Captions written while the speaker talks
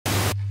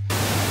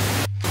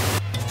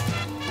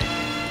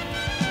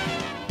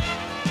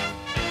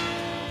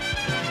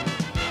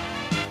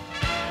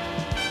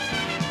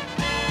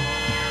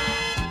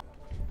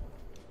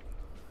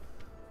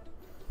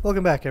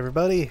Welcome back,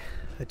 everybody.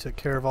 I took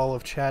care of all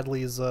of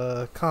Chadley's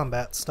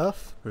combat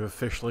stuff. We've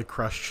officially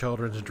crushed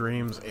children's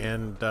dreams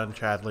and done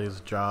Chadley's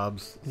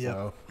jobs. Yep.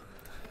 So,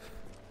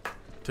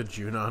 to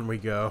Junon we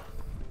go.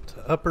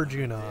 To Upper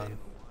Junon.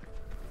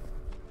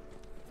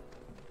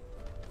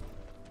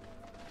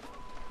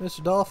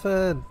 Mr.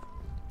 Dolphin!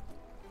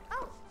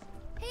 Oh,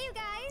 hey you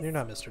guys! You're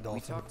not Mr. Dolphin. We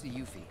talked to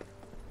Yuffie.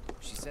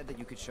 She said that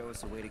you could show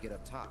us a way to get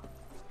up top.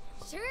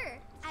 Sure,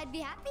 I'd be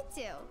happy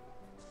to.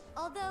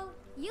 Although,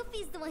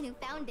 Yuffie's the one who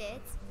found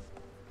it.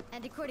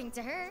 And according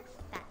to her,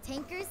 that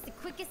tanker's the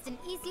quickest and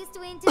easiest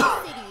way into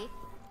the city.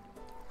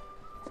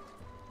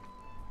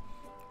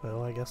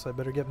 Well, I guess I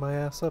better get my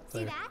ass up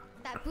there. See that?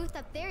 That booth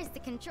up there is the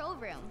control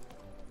room.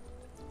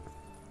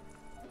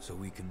 So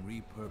we can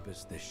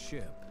repurpose this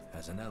ship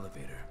as an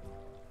elevator.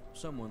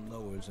 Someone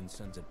lowers and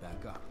sends it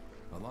back up,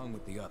 along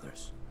with the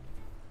others.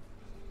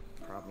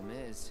 Problem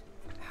is,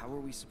 how are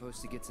we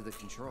supposed to get to the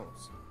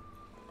controls?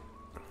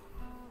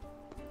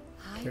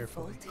 High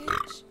Carefully.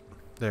 voltage?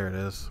 There it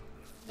is.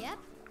 Yep.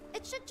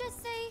 It should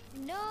just say,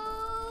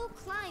 no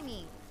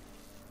climbing.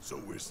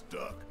 So we're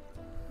stuck.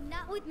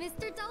 Not with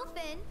Mr.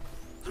 Dolphin.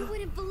 You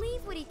wouldn't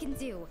believe what he can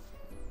do.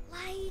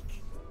 Like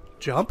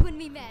Jump? when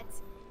we met.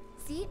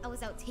 See, I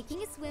was out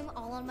taking a swim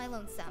all on my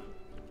lonesome.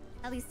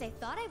 At least I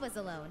thought I was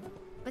alone.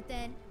 But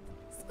then,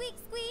 squeak,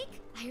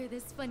 squeak, I hear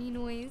this funny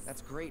noise.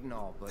 That's great and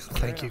all, but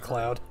Thank you,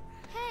 Cloud.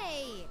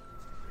 Hey!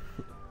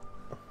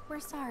 We're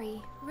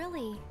sorry,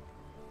 really.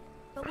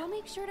 But we'll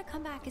make sure to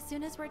come back as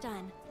soon as we're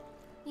done.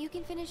 You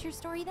can finish your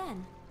story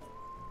then.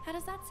 How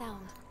does that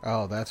sound?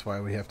 Oh, that's why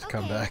we have to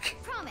come Okay, back.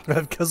 Promise.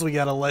 Because we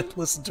gotta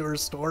listen to her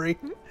story?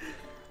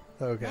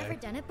 Never Okay.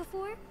 done it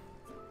before?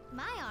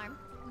 My arm,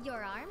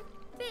 your arm,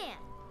 bam!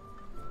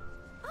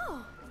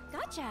 Oh,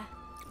 gotcha.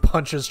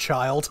 Punches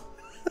child.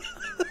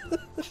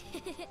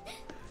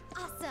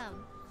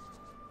 Awesome!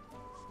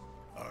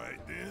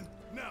 Alright then,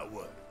 now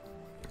what?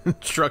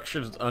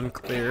 Instructions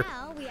unclear.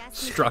 Now we ask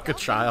Struck a Mr.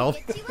 Dolphin child.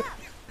 to get you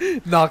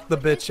up. Knock the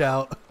bitch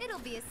out. It'll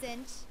be a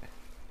cinch.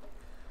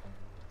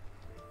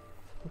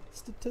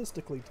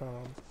 Statistically,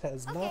 Tom,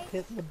 has Okay, not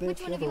hitting the which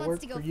bitch one of you ever wants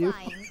worked to go for you?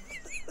 flying?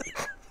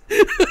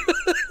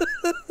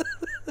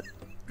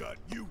 Got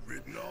you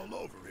written all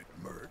over it,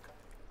 Merc.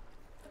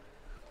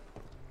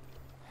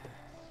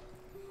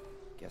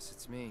 guess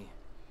it's me.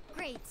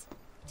 Great.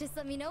 Just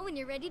let me know when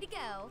you're ready to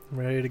go. I'm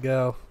ready to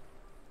go.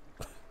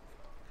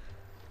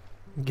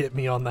 Get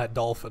me on that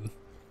dolphin.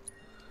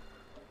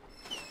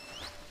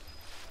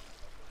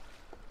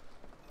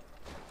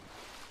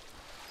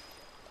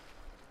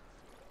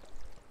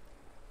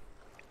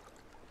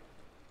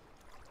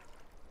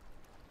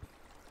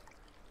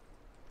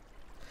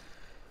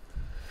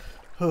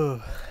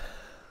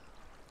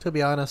 To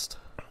be honest,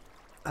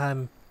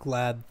 I'm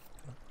glad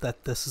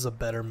that this is a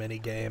better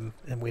minigame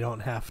and we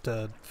don't have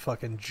to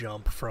fucking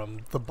jump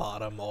from the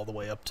bottom all the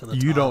way up to the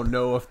top. You don't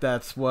know if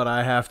that's what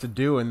I have to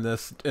do in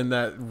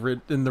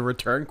the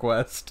return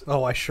quest.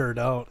 Oh, I sure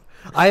don't.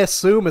 I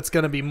assume it's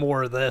gonna be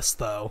more of this,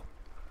 though.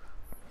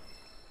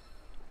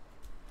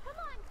 Come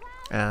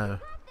on, Cloud. Uh,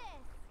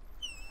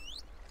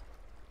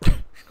 You got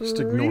this. just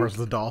ignores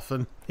the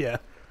dolphin. Yeah.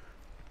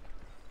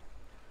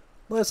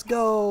 Let's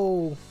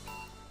go!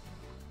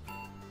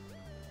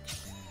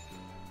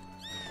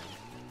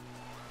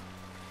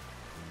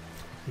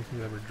 If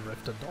you ever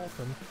drift a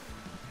dolphin.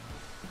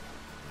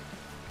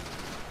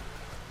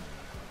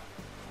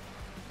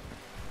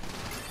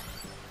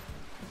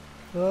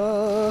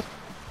 Uh.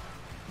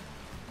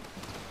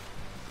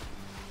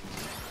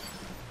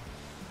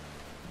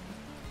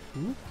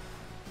 Ooh.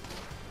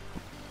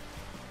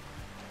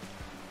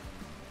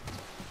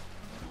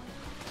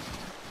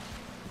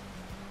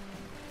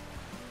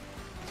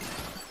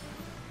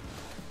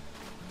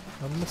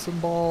 I'm missing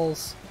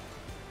balls.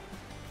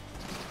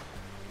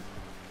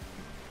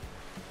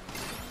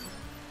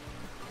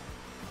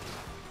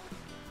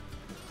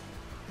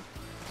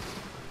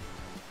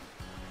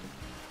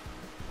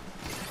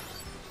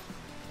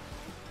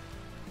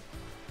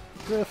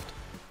 Drift.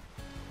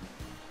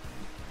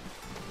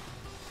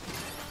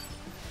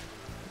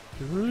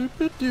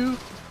 Do.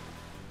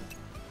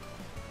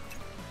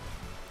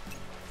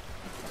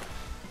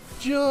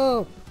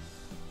 Jump.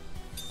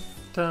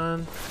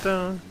 Dun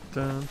dun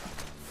dun.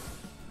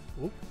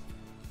 Oop.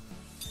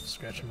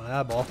 Scratching my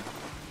eyeball.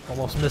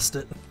 Almost missed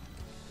it.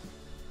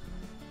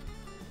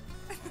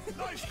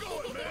 Nice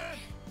going, man!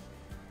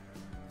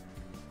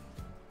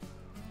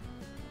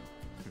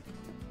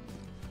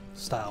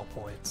 Style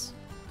points.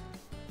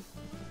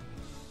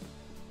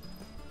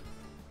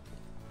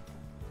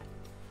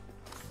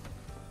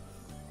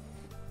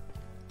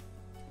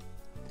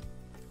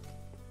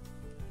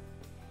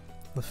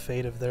 The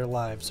fate of their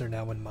lives are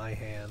now in my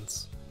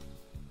hands.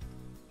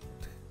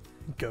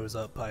 Goes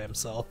up by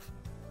himself.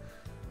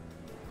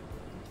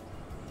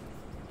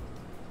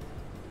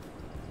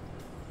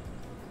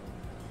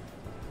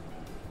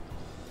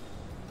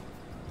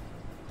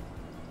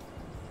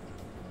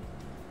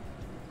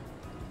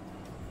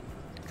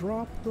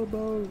 Drop the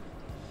boat.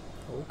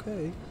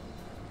 Okay.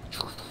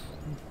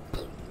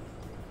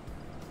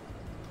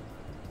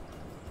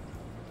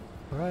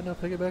 Alright, now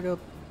pick it back up.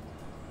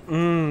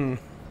 Mmm.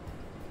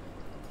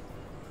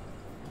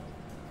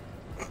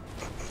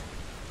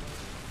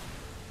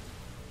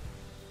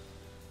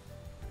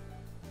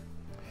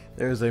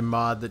 There's a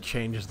mod that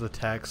changes the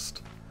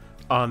text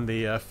on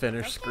the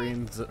finished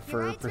screens for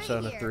ride's right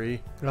Persona here.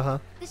 3. Uh-huh.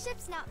 The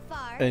ship's not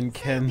far. And so you'll be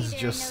Ken's there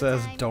just in no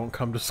says, time. don't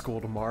come to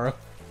school tomorrow.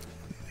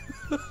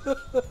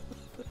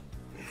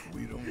 If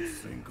we don't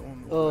think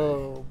on the way.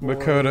 Oh, boy.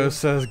 Makoto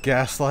says,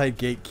 gaslight,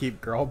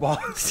 gatekeep, girl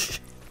boss.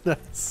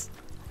 Nice.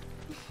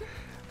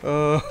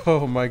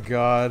 Oh my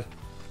god.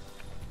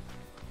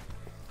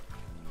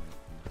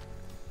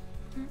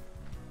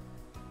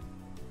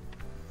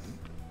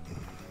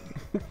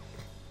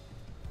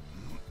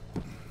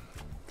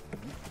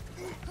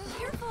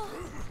 Careful.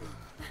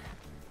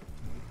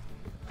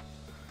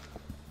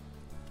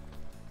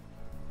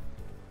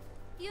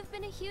 You've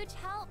been a huge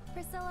help,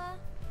 Priscilla.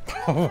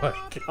 Oh my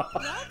Well,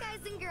 god. guys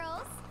and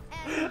girls.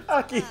 And,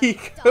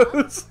 Akihiko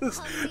dogs, says,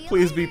 I'll see you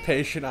please be later."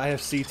 patient, I have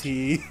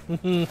CTE.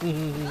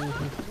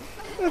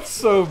 That's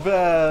so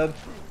bad.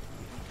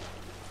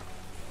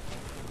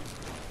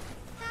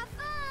 Have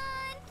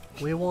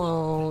fun. We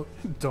won't.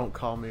 Don't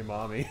call me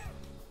mommy.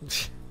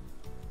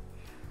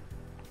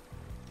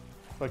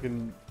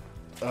 Fucking,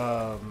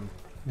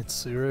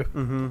 Mitsuru.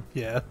 mm-hmm.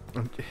 Yeah.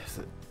 Is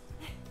it,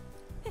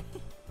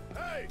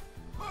 Hey,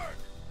 Mark!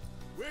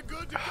 We're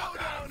good to go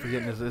down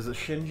forgetting, here! is it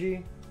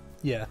Shinji?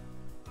 Yeah.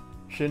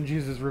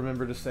 Shinji's is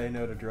remember to say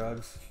no to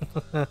drugs.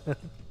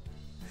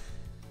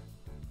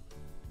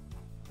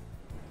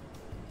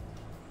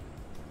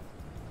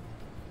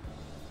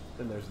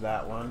 Then there's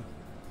that one.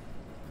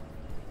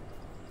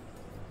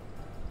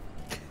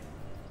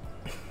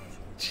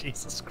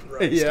 Jesus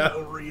Christ. Yeah.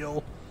 How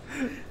real.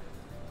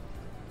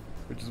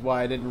 Which is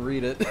why I didn't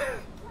read it.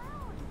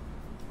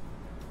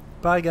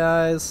 Bye,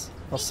 guys.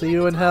 I'll see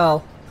you in hell.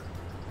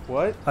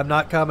 What? I'm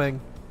not coming.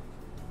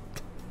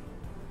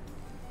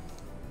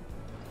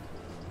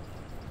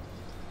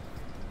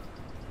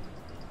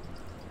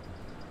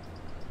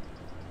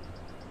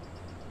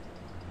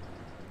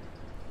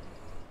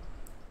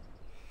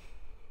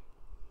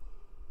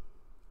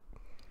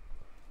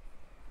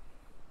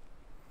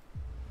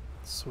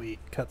 Sweet.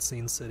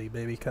 Cutscene city,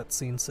 baby.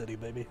 Cutscene city,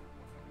 baby.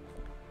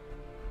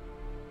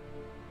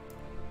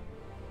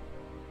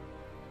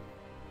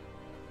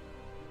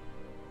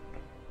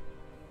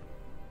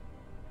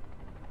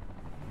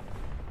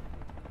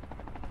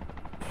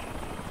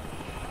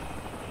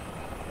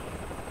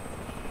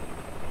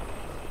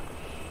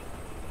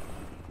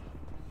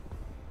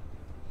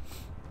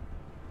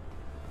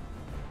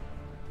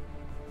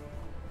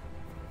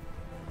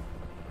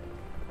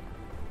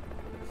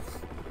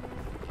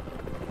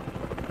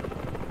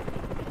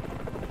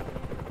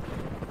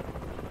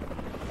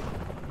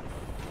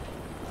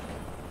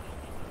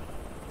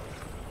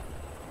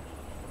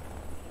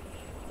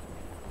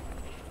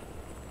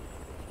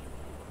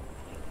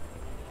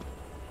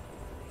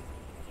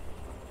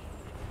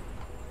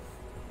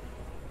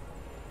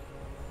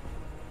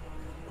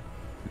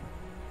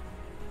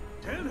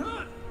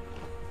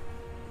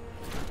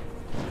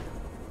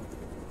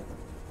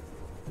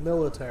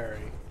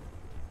 Military.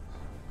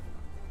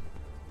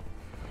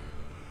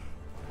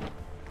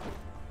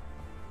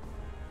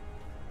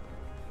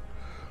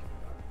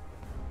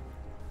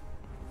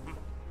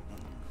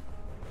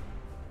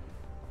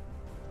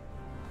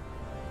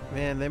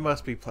 Man, they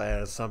must be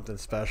planning something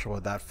special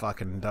with that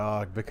fucking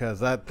dog because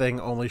that thing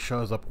only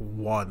shows up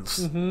once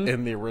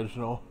in the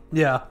original.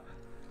 Yeah.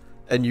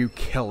 And you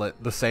kill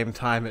it the same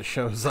time it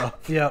shows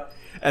up. Yep.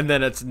 And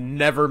then it's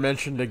never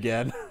mentioned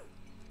again.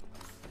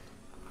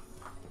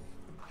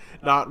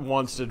 Not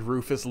once did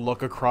Rufus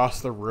look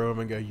across the room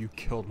and go, "You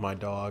killed my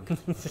dog."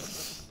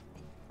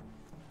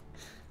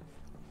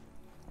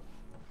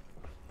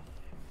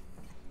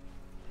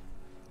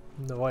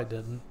 No, I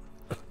didn't.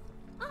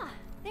 Ah,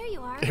 there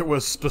you are. It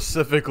was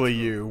specifically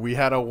you. We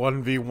had a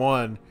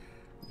 1v1.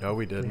 No,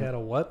 we didn't. We had a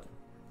what?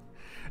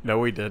 No,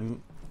 we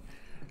didn't.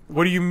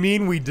 What do you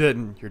mean we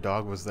didn't? Your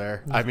dog was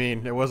there. I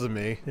mean, it wasn't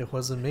me. It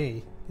wasn't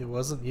me. It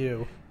wasn't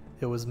you.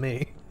 It was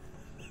me.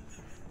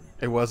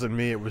 It wasn't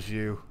me, it was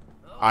you.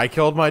 I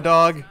killed my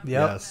dog? Yep.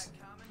 Yes.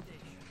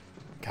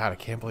 God, I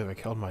can't believe I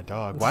killed my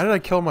dog. Why did I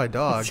kill my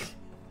dog?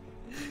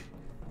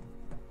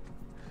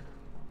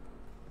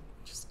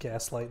 Just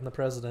gaslighting the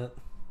president.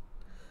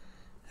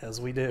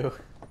 As we do.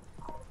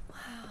 Wow.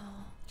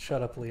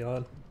 Shut up,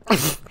 Leon.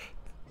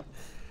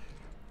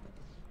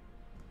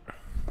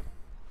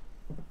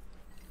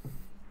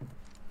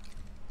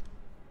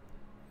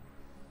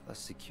 Less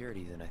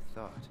security than I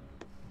thought.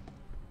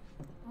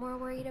 More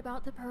worried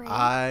about the parade?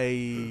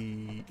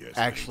 I Guess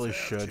actually things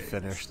have should changed.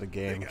 finish the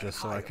game They got just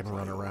so I higher can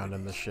run around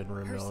in the priorities.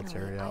 Shinra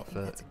military Personally, I think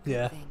outfit. that's a good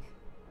Yeah. thing.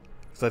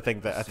 Because I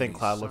think City's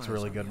Cloud looks size,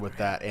 really on good the with other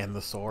that hand, and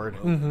the sword.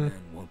 well, men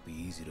won't be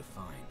easy to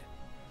find.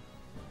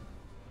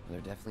 They're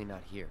definitely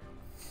not here.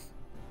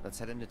 Let's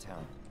head into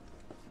town.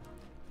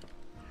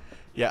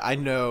 Yeah, I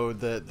know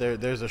that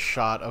there's a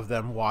shot of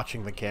them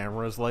watching the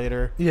cameras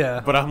later.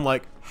 Yeah. But I'm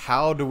like,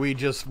 how do we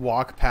just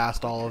walk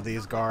past all of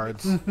these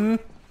guards?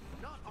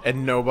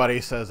 and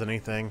nobody says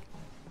anything.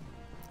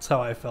 That's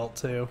how I felt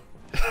too.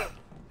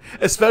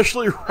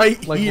 Especially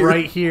right Like here.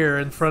 right here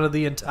in front of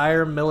the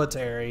entire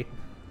military.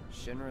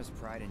 Shinra's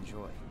pride and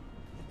joy.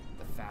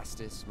 The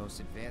fastest, most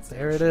advanced.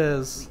 There it airship in the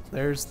is.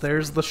 fleet.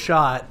 There's the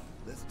shot.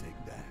 Let's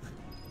take that.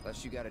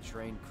 Unless you got a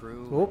trained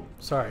crew. Oh,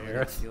 sorry, maybe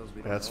Aerith. skills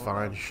we don't That's know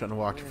fine. about. You shouldn't have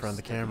walked in front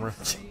of the camera.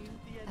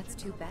 That's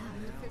too bad.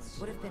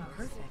 Would have been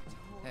perfect.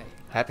 Hey,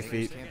 Happy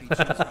beggars feet. can't be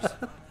choosers.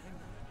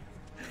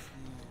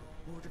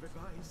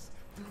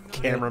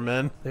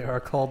 Cameramen. They are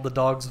called the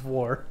Dogs of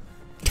War.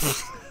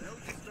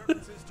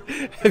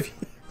 Have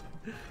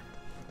you-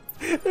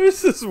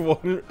 There's this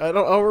one. I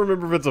don't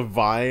remember if it's a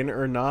Vine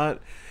or not,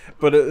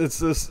 but it's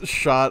this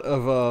shot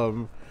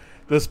of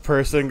this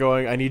person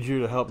going, "I need you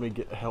to help me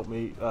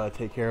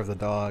take care of the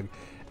dog,"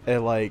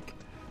 and like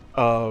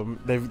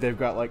they've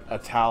got like a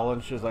towel,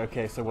 and she's like,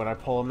 "Okay, so when I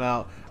pull him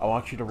out, I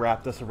want you to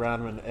wrap this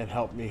around him and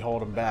help me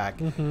hold him back."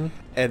 Mm-hmm.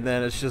 And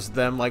then it's just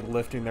them like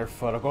lifting their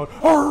foot up, going,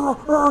 "Arr,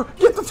 arr,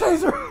 get the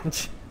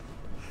taser!"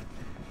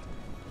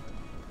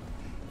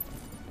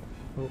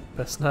 Oh,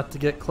 best not to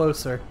get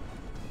closer.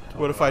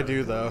 What if I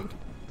do though? Am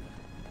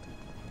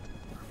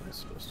I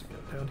supposed to go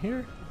down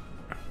here?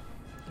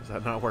 Is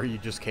that not where you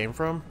just came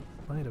from?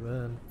 Might have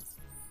been.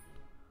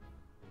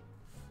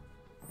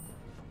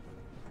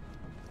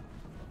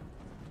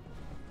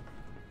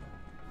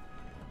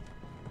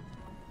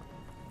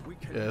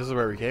 Yeah, this is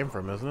where we came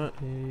from, isn't it?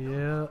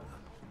 Yeah.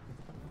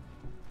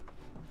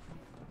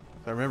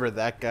 I remember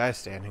that guy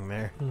standing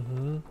there.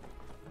 Mm-hmm.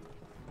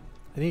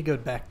 I need to go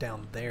back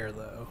down there,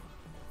 though.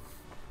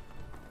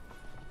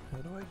 How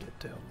do I get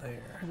down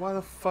there? Why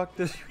the fuck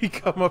did we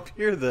come up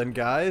here then,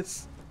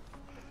 guys?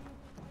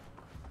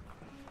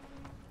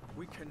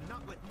 We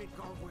cannot let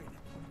Midgar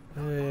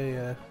win.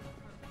 Yeah.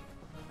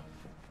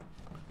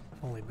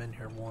 I've only been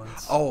here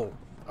once. Oh,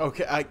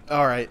 okay.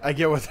 All right. I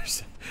get what they're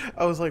saying.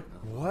 I was like,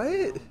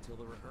 what?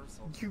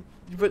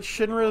 But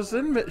Shinra's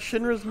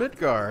Shinra's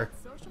Midgar.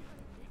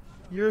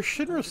 You're a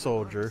Shinra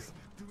soldier.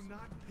 Do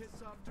not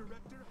piss off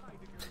Director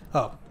Heidegger.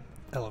 Oh,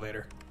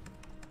 elevator.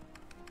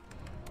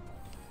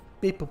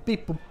 Beep boop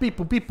beep boop beep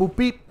boop beep boop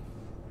beep.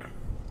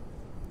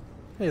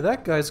 Hey,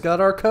 that guy's got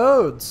our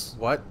codes.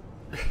 What?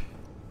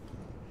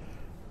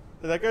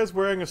 That guy's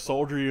wearing a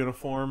soldier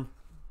uniform.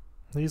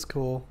 He's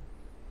cool.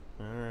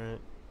 All right.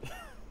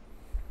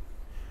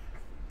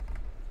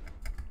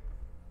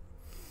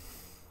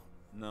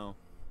 No,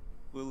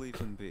 we'll leave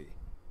him be.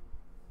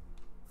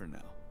 For now.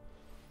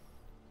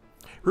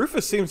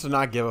 Rufus seems to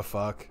not give a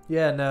fuck.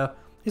 Yeah, no.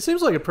 He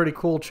seems like a pretty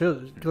cool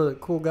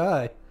cool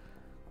guy.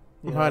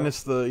 You know?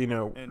 Minus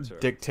the, Enter.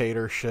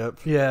 dictatorship.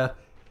 Yeah.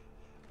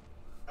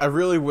 I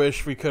really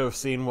wish we could have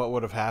seen what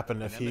would have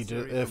happened if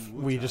emissary if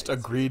from we Wutai just is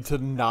agreed to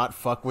not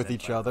fuck with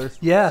each other.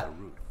 Yeah.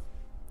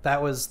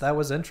 That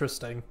was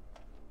interesting.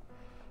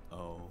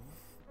 Oh.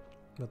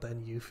 But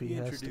then He Yuffie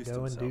has to introduced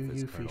go and do himself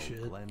as Yuffie Colonel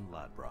shit. Glenn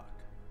Ladbrock.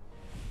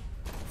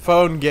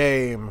 Phone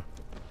game.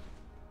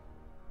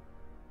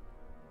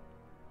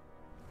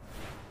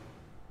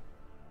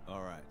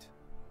 All right.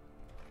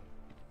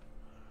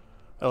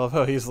 I love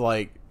how he's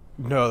like,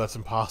 no, that's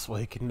impossible.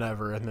 He can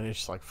never. And then he's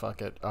just like,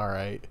 fuck it. All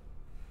right.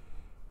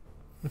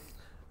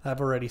 I've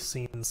already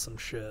seen some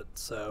shit,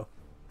 so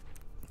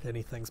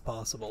anything's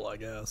possible, I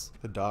guess.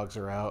 The dogs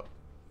are out.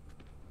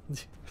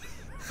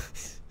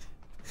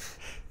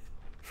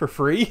 For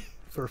free?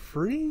 For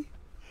free?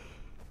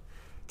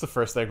 It's the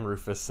first thing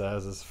Rufus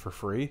says is for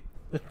free.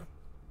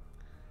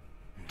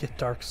 Get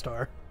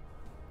Darkstar.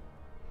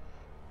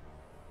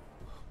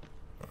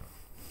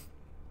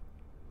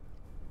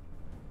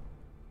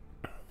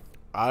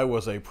 I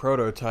was a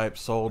prototype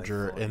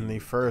soldier in the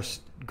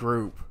first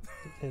group.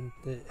 In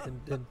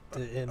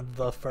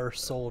the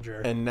first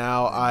soldier. And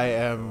now I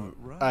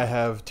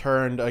have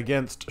turned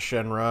against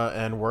Shinra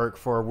and work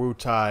for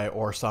Wutai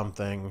or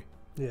something.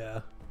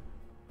 Yeah.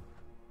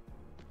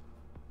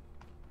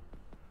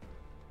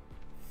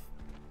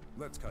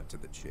 Let's cut to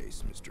the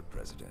chase, Mr.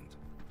 President.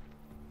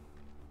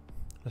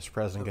 Mr.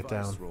 President, The get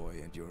down.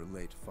 Viceroy and your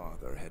late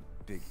father had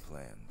big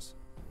plans.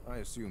 I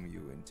assume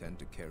you intend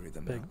to carry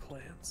them Big out.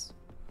 plans.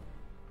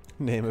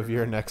 Name of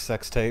your next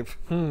sex tape.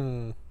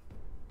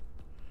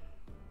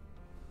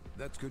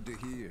 That's good to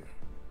hear.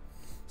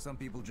 Some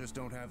people just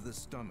don't have the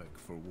stomach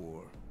for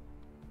war.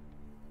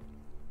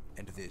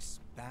 And this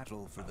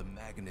battle for the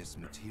Magnus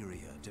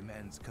Materia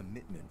demands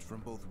commitment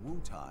from both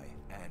Wutai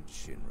and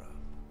Shinra.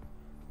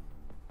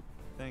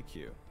 Thank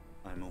you.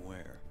 I'm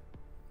aware.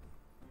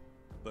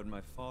 But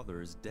my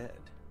father is dead,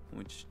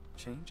 which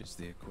changes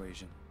the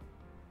equation.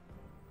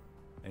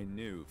 A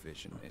new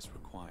vision is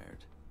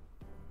required.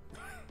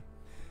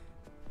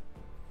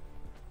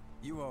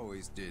 You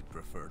always did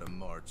prefer to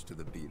march to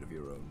the beat of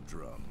your own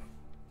drum.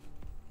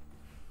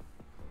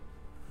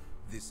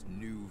 This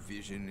new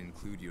vision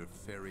include your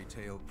fairy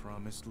tale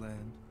promised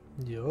land?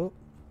 Yup.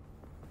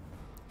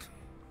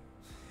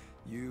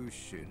 You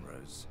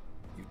Shinras.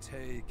 You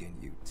take and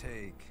you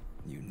take,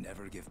 and you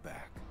never give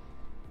back.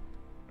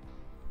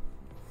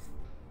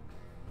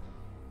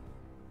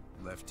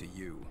 Left to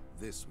you,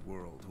 this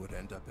world would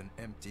end up an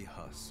empty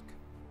husk.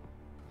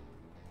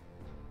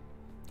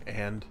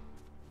 And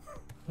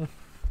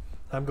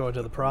I'm going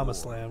to the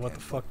promised War land. What the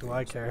can't fuck put do I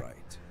things care?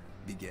 Right.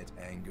 Beget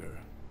anger,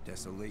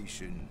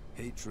 desolation,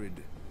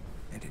 hatred,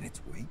 and in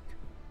its wake,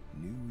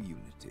 new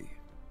unity.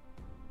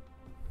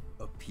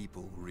 A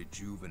people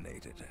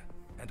rejuvenated,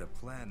 and a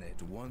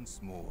planet once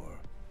more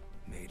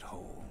made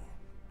whole.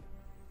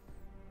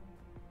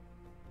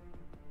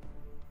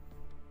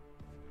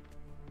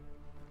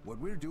 What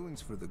we're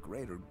doing's for the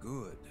greater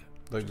good.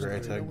 the Just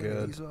greater take away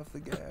good. ease off the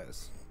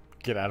gas.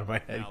 Get out of my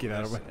head. Now Get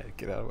out of my listen. head.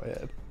 Get out of my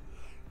head.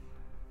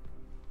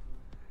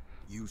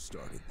 You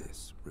started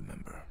this,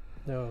 remember?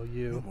 No, No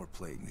you. more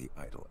playing the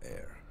idle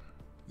heir.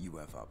 You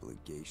have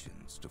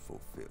obligations to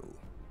fulfill.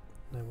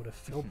 I would have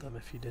filled them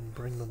if you didn't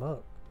bring them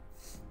up.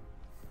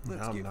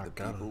 Let's No, I'm give not the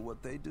gonna. people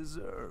what they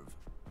deserve.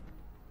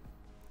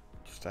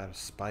 Just out of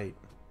spite.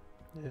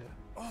 Yeah.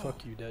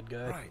 Fuck you, dead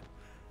guy. Right.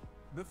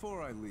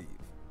 Before I leave,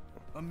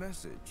 a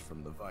message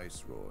from the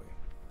Viceroy.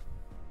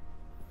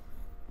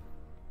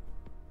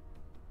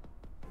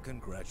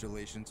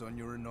 Congratulations on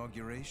your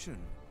inauguration,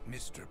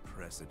 Mr.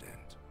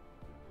 President.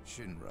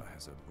 Shinra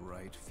has a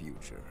bright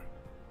future.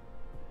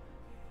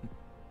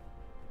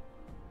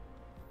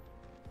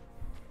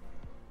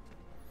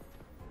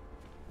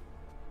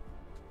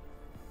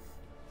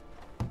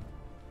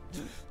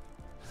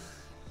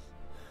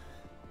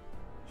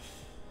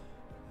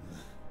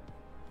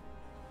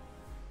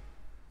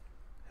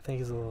 I think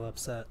he's a little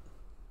upset.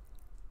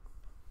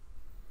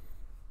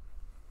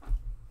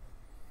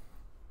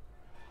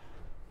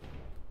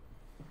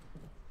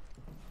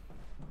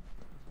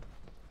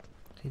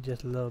 He's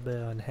just a little bit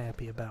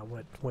unhappy about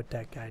what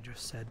that guy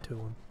just said to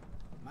him.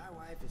 My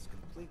wife is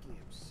completely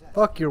obsessed.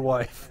 Fuck your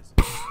wife.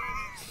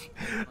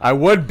 I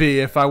would be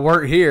if I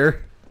weren't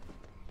here.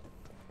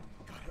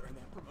 Gotta earn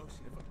that promotion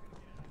if I'm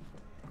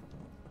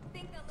gonna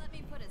Think they'll let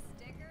me put a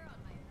sticker on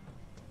my...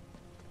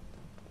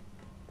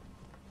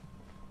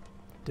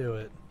 Do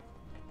it.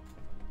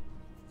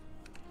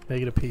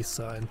 Make it a peace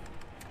sign.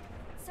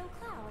 So,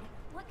 Cloud,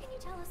 what can you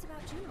tell us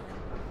about Juno?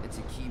 It's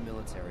a key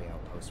military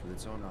outpost with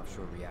its own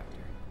offshore reactor.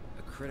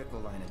 A critical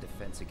line of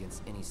defense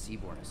against any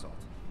seaborne assault.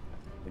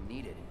 When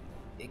needed,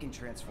 it can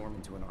transform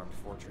into an armed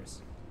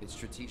fortress. Its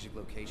strategic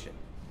location,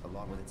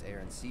 along with its air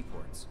and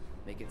seaports,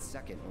 make it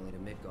second only to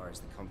Midgar as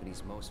the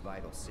company's most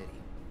vital city.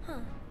 Huh.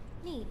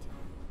 Neat.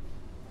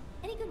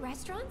 Any good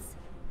restaurants?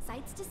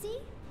 Sights to see?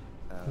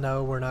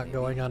 No, we're not maybe.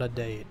 going on a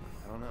date.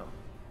 I don't know.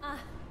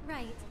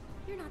 Right.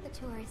 You're not the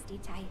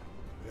touristy type.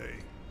 Hey,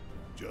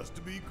 just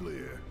to be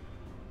clear,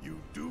 you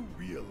do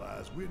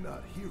realize we're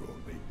not here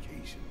on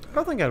vacation, I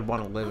don't think I'd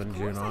want to live Of in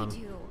course I Junon.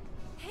 do.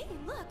 Hey,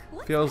 look.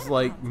 What's Feels that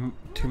like about?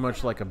 too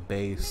much like a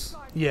base.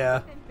 Yeah.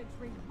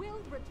 Infantry will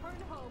return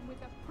home with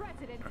the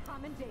president's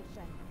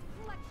commendation.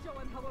 Let's show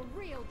him how a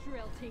real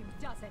drill team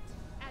does it,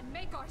 and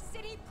make our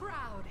city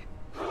proud.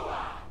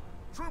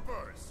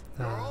 Troopers,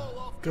 you're all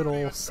off good duty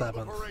old until the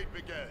 7th. parade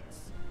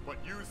begins. But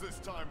use this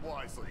time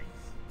wisely.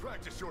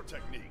 Practice your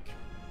technique.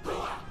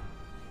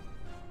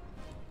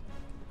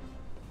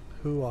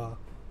 Hooah.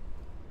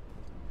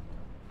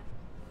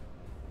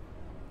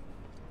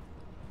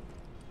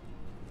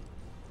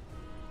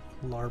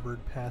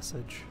 Larboard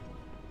passage.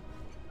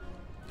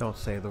 Don't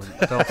say the.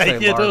 Don't say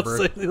Yeah,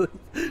 larboard.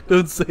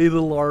 don't say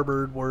the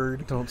larboard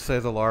word. Don't say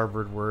the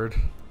larboard word.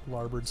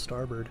 Larboard,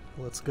 starboard.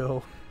 Let's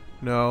go.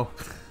 No.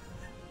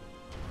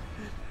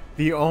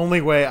 The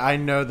only way I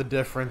know the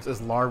difference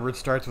is larboard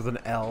starts with an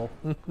L.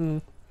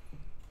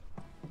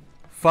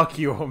 Fuck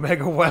you,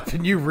 Omega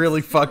Weapon. You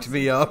really fucked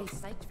me up. Pretty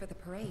psyched for the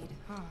parade,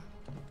 huh?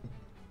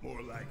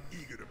 More like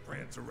eager to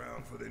prance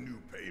around for their new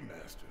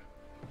paymaster.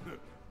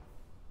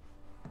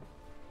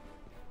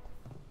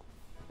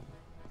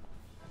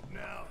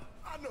 Now,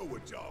 I know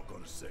what y'all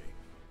gonna say,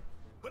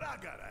 but I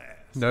gotta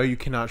ask. No, you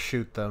cannot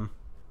shoot them.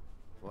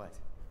 What?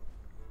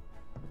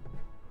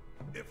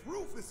 If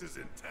Rufus is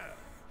in town,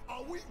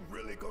 are we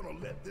really gonna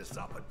let this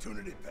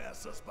opportunity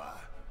pass us by?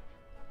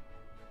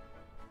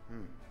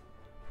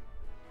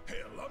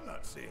 Hell, I'm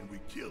not saying we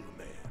kill the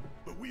man,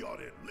 but we ought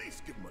to at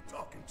least give him a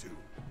talking to.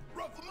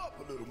 Rough him up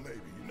a little, maybe,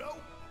 you know?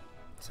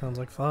 Sounds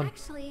like fun.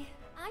 Actually,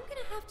 I'm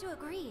gonna have to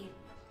agree.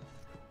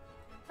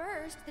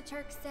 First, the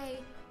Turks say,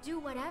 do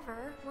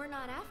whatever, we're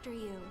not after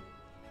you.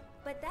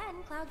 But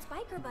then Cloud's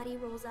biker buddy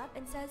rolls up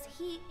and says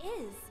he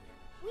is.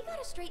 We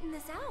gotta straighten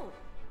this out.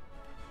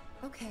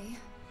 Okay,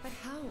 but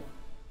how?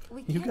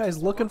 We You can't guys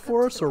just looking walk up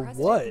for to us the or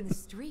president what? in the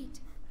street.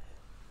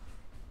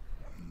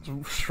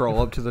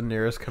 Stroll up to the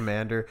nearest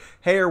commander.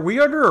 Hey, are we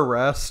under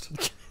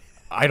arrest?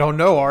 I don't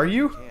know. Are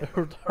you?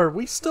 Are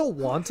we still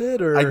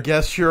wanted, or? I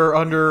guess you're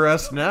under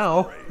arrest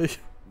now.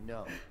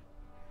 No.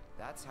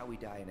 That's how we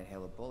die in a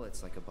hail of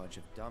bullets like a bunch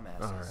of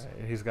dumbasses. All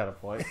right, he's got a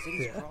point. The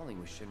city's Yeah. crawling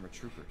with Shinra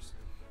troopers.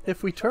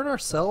 If we turn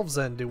ourselves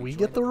in, do we join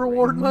get the the parade.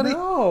 reward money?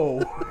 No.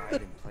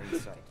 Hide in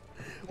plain sight.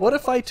 What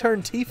if I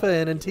turn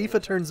Tifa in and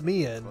Tifa turns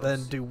me in?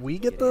 Then do we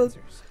get the?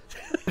 answers.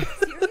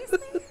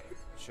 Seriously?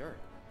 Sure.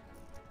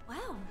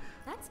 Wow,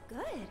 that's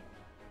good.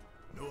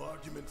 No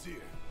arguments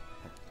here.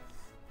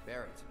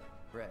 Barrett,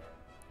 Brett,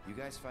 you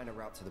guys find a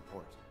route to the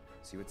port.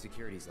 See what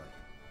security's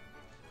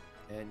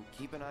like. And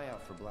keep an eye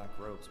out for black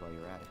robes while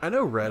you're at it. I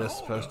know red is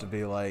supposed to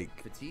be like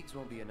Fatigues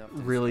won't be enough to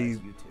really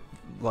disguise you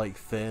two. like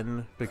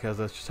thin because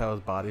that's just how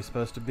his body's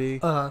supposed to be.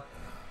 Uh-huh.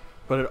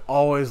 But it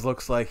always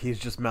looks like he's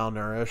just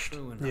malnourished.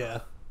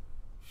 Yeah.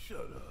 Shut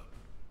up.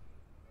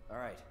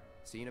 Alright,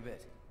 see you in a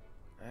bit.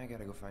 I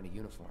gotta go find a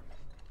uniform.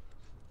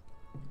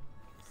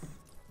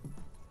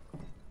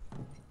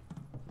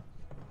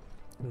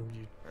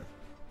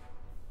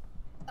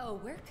 Oh,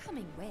 we're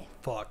coming with.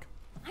 Fuck.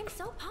 I'm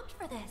so pumped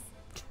for this.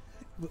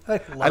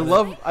 I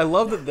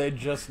love that they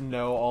just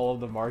know all of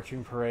the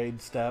marching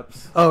parade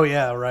steps. Oh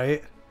yeah,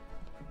 right.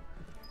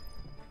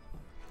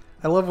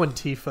 I love when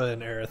Tifa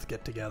and Aerith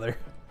get together.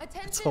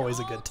 It's always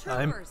a good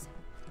time.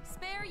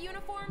 Spare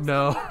uniforms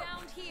No. can be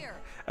found here.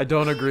 I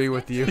don't agree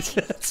with you.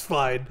 It's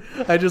fine.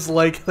 I just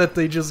like that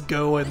they just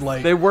go in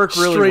like They work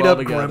really straight well up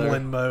together.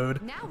 gremlin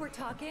mode. Now we're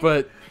talking.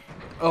 But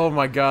oh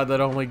my god,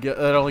 that only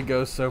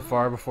goes so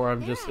far before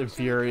I'm just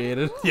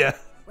infuriated. Yeah,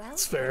 Well,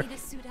 it's fair. ready to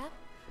suit up?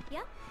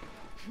 Yep.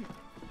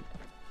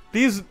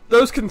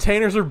 Those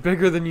containers are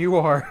bigger than you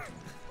are.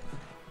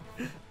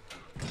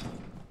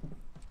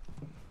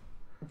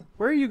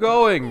 Where are you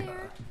going? There.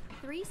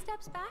 3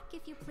 steps back,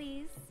 if you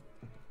please.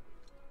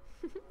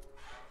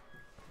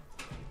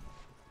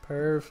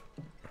 Perv.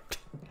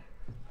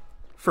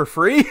 For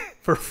free?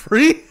 For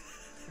free?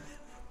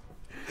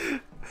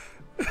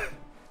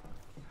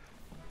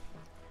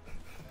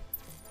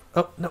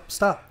 Oh, no,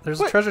 stop. There's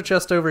What? a treasure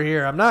chest over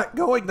here. I'm not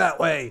going that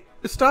way.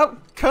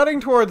 Stop cutting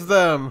towards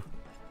them.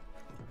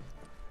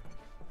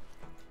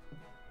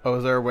 Oh,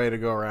 is there a way to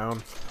go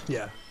around?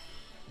 Yeah.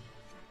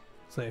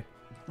 See.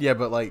 Yeah,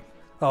 but like...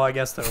 Oh, I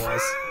guess there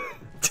was.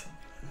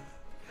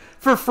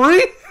 For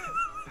free?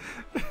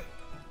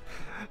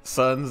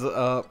 Sun's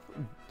up,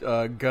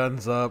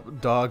 guns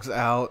up, dogs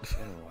out.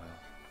 Been a while.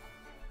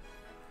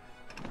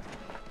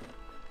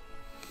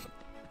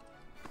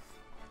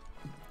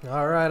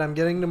 Alright, I'm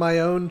getting to my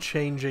own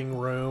changing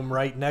room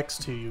right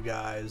next to you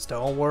guys.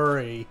 Don't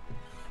worry.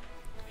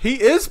 He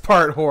is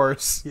part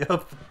horse.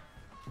 Yep.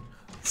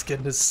 He's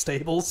getting his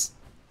stables.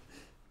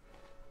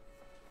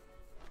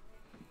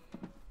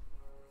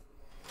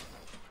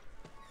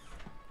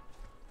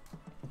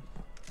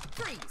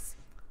 Freeze!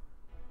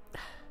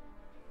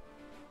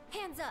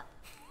 Hands up.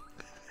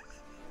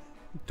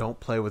 Don't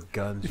play with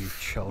guns, you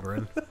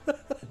children.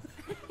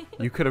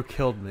 You could have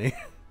killed me.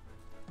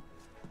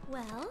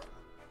 Well?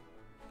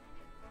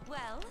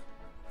 Well?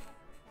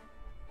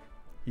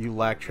 You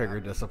lack trigger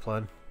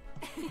discipline.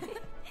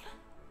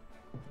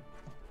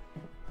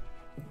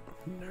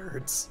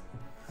 Nerds.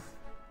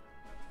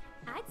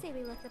 I'd say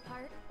we look the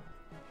part.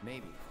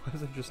 Maybe. Why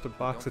is it just a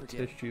box Don't of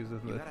forget, tissues you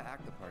gotta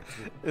act the part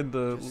too. in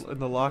the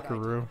do locker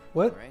what I do, room?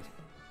 What? Right?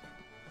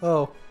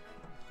 Oh.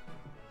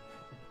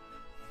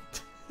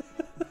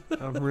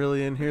 I'm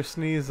really in here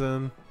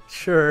sneezing.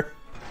 Sure.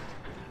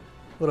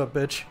 What up,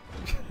 bitch?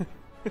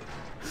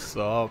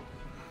 Sup?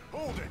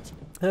 Hold it.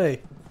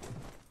 Hey.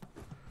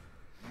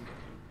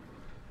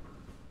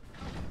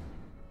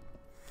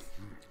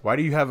 Why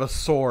do you have a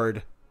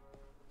sword?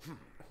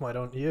 Why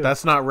don't you?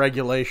 That's not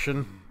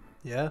regulation.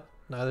 Yeah,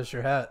 neither's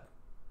your hat.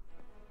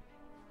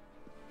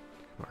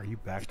 Are you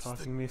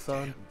backtalking me,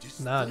 son?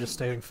 Nah, just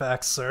stating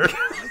facts, sir.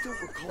 I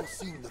don't recall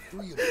seeing the 3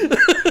 of you in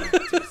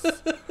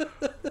practice.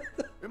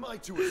 Am I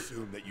to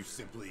assume that you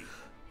simply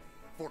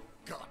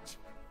forgot?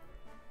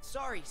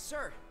 Sorry,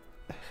 sir.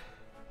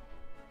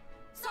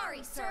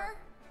 Sorry, sir.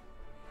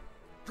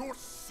 You're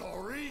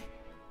sorry?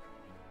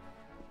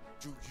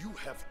 Do you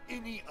have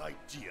any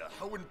idea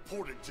how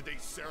important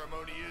today's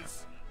ceremony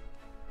is?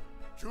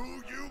 Do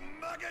you,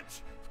 maggot?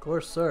 Of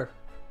course, sir.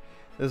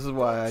 This is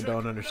why I Check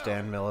don't it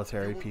understand now.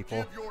 military You will people.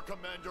 Give your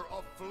commander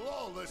a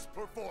flawless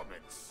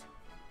performance.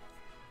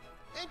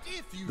 And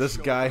if you This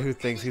show guy her who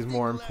thinks he's anything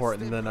more less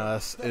important than than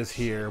us is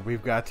here.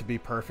 We've got to be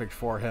perfect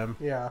for him.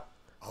 Yeah.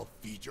 I'll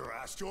feed your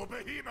ass to a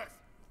behemoth.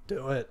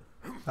 Do it.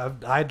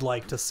 I'd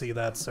like to see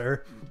that,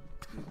 sir.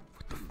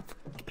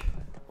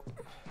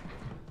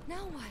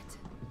 Now what?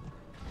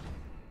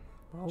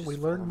 Well, Just we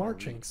follow learned my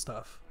marching lead.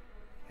 stuff.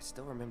 I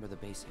still remember the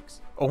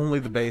basics. Only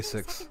the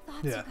basics. Second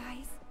thoughts, Yeah. you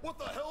guys. What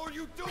the hell are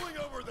you doing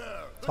over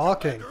there? The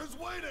Talking. commander is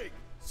waiting.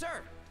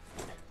 Sir!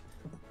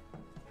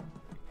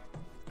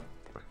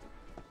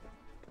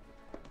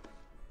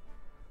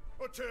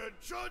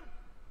 Attention!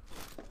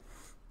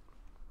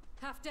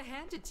 Have to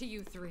hand it to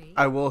you 3.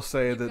 I will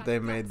say You've that got they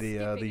guts made the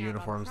skipping out on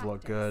uniforms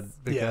look good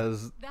practice.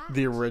 because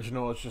the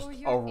original is just or a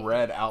your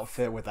red idiots.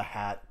 outfit with a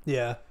hat,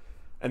 Yeah.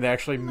 and they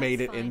actually made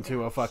Let's it find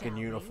into out, a fucking shall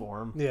we?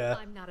 uniform. Yeah.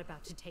 I'm not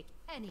about to take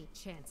any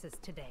chances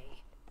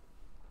today.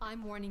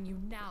 I'm warning you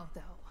now,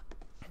 though.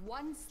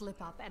 One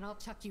slip up and I'll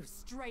chuck you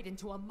straight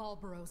into a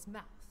Marlboro's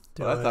mouth.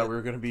 Do Well, I thought it. we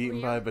were going to be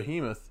eaten by a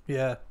behemoth.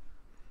 Yeah.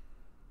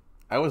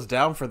 I was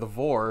down for the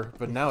vor,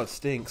 but now it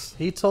stinks.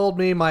 He told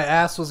me my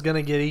ass was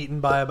gonna get eaten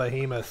by a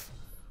behemoth.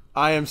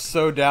 I am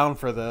so down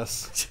for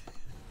this.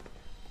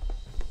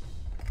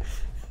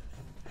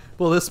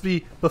 Will this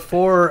be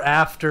before or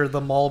after the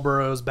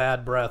Marlboro's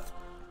bad breath?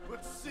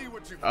 Let's see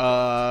what you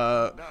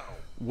Uh, now.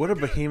 Would a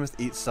behemoth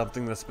eat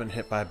something that's been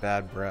hit by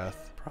bad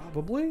breath?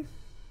 Probably.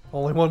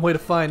 Only one way to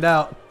find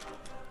out.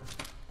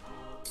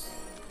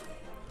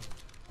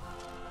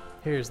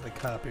 Here's the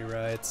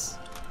copyrights.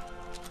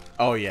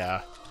 Oh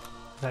yeah.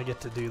 I get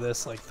to do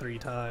this like 3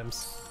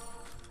 times.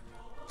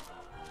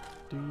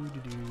 Do do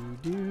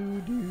do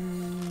do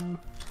do.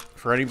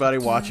 For anybody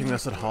watching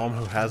this at home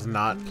who has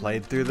not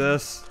played through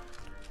this,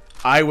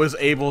 I was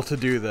able to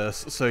do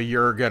this, so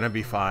you're gonna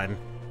be fine.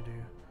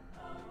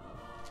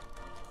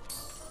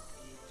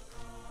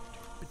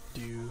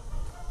 Do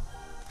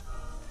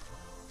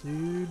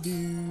do do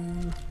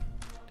do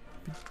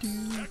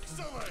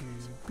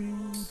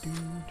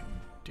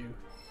do.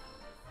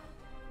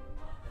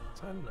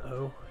 Is that an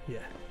O? Yeah.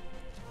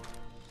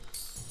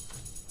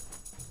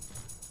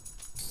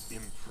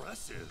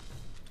 Impressive.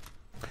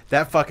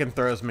 That fucking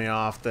throws me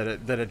off that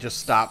it just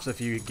stops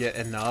if you get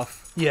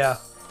enough. Yeah.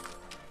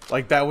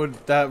 Like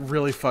that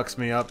really fucks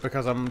me up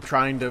because I'm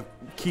trying to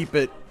keep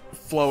it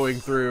flowing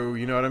through,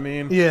 you know what I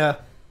mean? Yeah.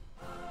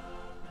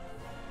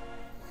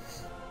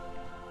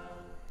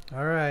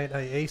 Alright,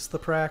 I aced the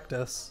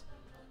practice.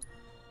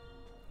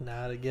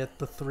 Now to get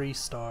the 3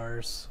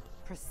 stars.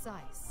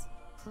 Precise,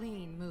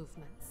 clean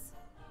movements.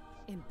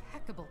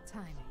 Impeccable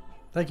timing.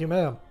 Thank you,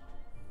 ma'am.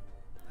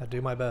 I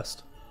do my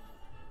best.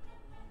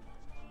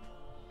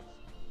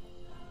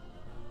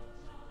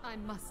 I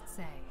must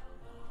say,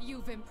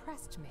 you've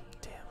impressed me.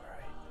 Damn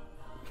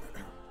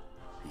right.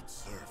 He'd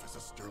serve as a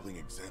sterling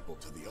example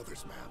to the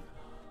others, ma'am.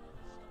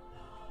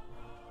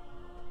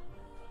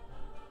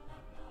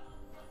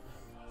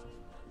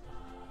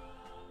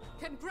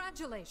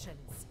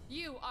 Congratulations!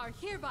 You are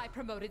hereby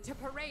promoted to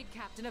Parade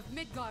Captain of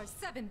Midgar's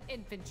 7th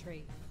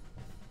Infantry.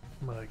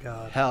 Oh my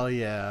god. Hell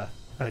yeah.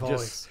 I've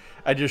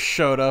I just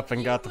showed up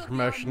and got the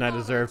promotion I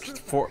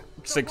deserved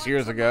 6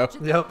 years ago.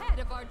 Yep.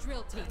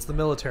 It's the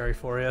military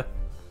for you.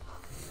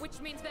 Which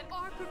means that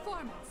our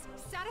performance,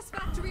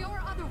 satisfactory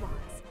or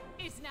otherwise,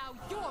 is now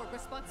your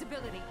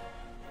responsibility.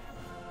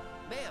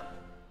 Ma'am.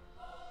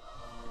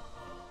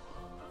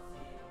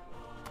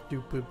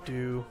 Doop boop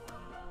doo.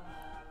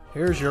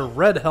 Here's your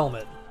red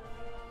helmet.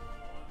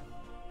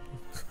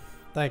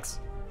 Thanks.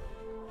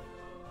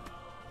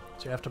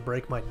 Did you have to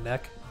break my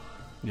neck?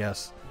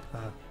 Yes.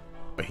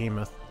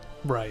 Behemoth.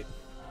 Right.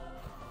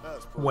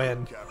 As per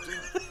When? Captain,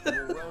 you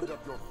will round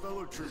up your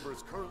fellow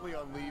troopers currently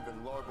on leave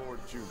in Larboard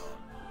Junon.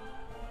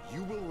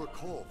 You will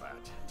recall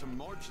that, to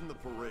march in the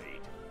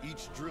parade,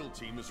 each drill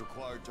team is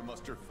required to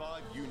muster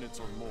 5 units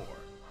or more.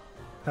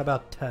 How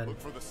about 10?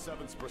 Look for the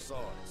 7th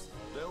Brassards.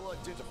 They'll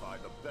identify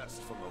the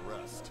best from the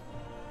rest.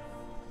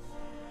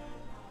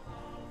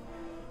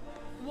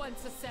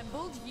 Once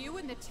assembled, you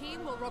and the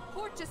team will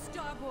report to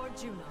Starboard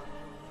Junon.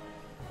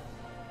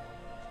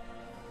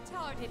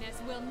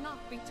 Tardiness will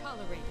not be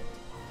tolerated.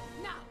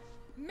 Now,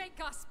 make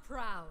us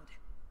proud.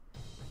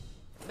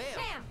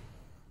 Ma'am.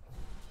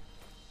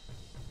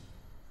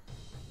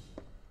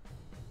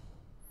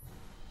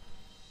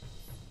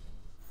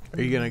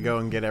 Are you gonna go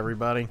and get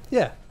everybody?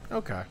 Yeah.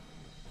 Okay.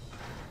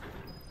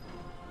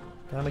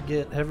 Gonna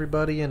get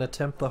everybody in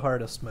attempt the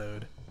hardest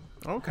mode.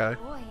 Okay.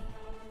 Boy,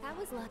 that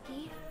was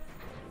lucky.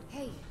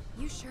 Hey,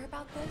 you sure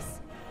about this?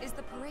 Is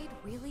the parade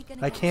really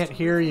gonna I get can't us to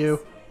hear Rufus?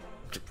 you.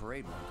 The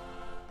parade went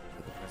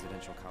for the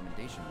presidential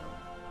commendation room.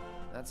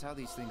 That's how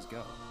these things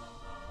go.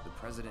 The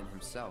president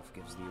himself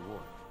gives the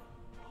award.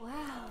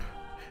 Wow.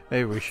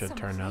 Maybe we should Some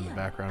turn down the plan.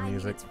 background I mean,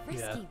 music. it's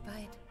risky,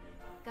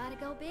 but gotta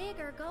go big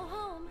or go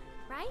home,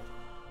 right?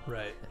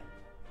 Right.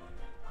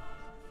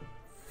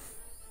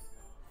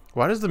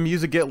 Why does the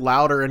music get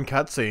louder in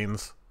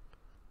cutscenes?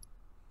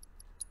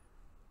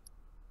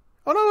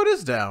 Oh no, it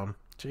is down.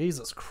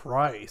 Jesus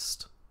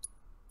Christ.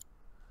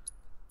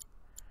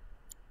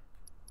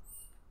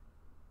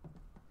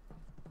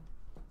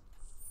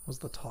 Was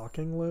the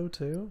talking low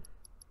too?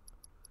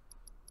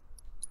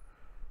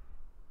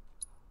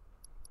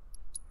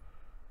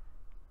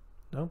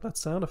 Nope, that's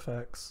sound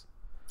effects.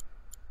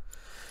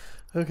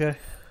 Okay.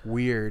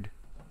 Weird.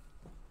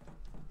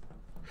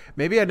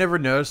 Maybe I never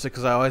noticed it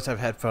because I always have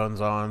headphones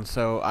on,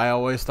 so I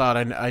always thought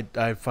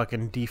I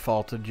fucking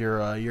defaulted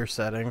your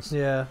settings.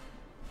 Yeah.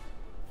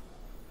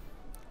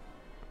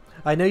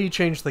 I know you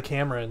changed the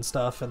camera and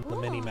stuff and the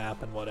mini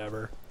map and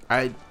whatever.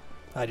 I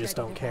just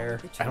don't care.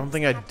 I don't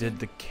think I did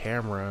the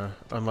camera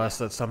unless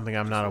that's something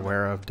I'm not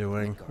aware of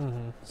doing.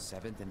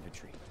 7th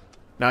Infantry.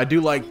 Now I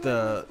do like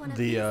the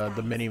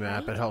mini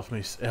map. It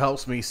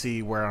helps me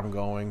see where I'm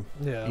going.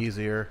 Yeah.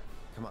 Easier.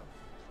 Come on.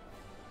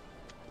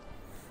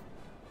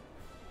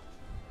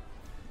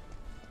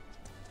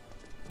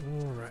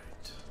 All right.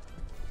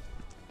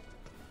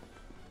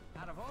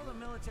 Out of all the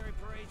military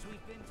parades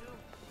we've been to,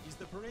 is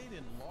the parade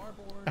in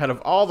Larboard? Out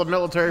of all the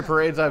military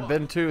parades I've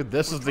been to,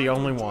 this is the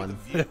only one.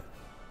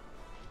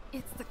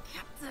 It's the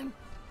captain.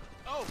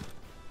 Oh!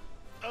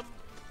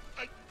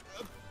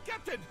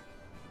 Captain!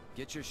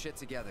 Get your shit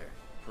together.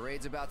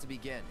 Parade's about to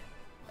begin.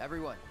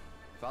 Everyone,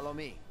 follow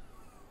me.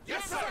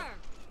 Yes, sir!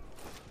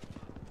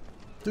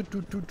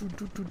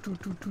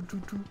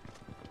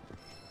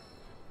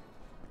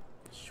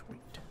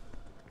 Sweet.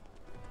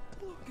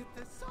 Look at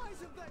the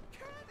size of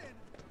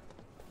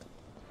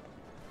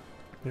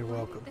You're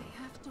welcome. They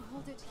have to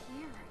hold it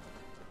here.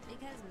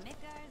 Because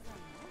Midgar's a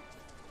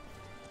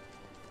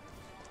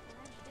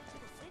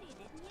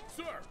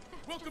Sir!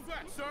 Welcome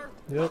back, sir!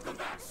 Yep. Welcome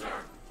back, sir!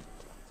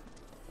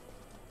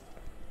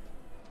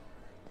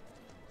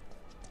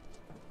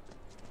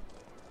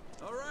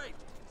 All right.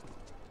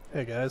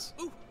 Hey guys.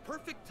 Ooh,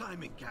 perfect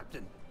timing,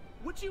 Captain.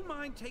 Would you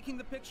mind taking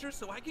the picture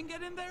so I can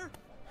get in there?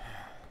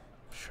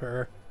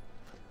 Sure.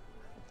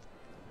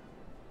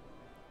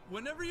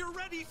 Whenever you're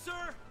ready,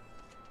 sir.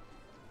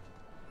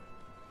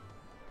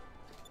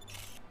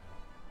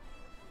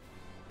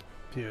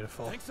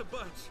 Beautiful. Thanks a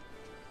bunch.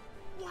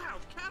 Wow,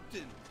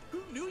 Captain! Who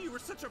knew you were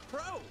such a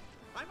pro?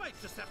 I might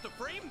just have to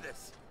frame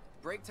this.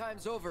 Break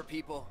time's over,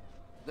 people.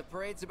 The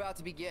parade's about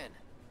to begin.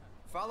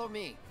 Follow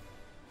me.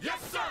 Yes,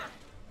 sir!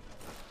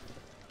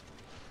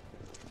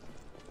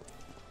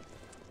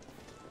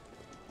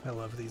 I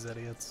love these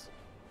idiots.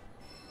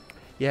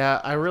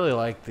 Yeah, I really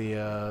like the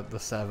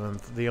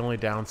 7th. The only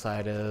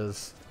downside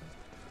is,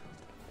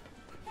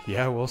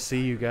 yeah, we'll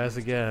see you guys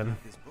again.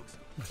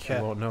 You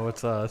won't know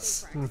it's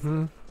us.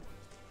 Mm-hmm.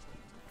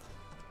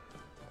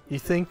 You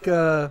think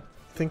they're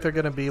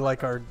gonna be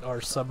like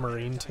our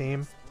submarine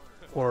team,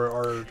 or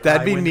our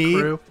That'd be Highwind neat.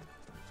 crew?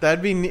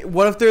 That'd be neat.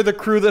 What if they're the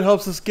crew that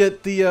helps us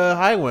get the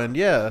Highwind?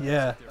 Yeah.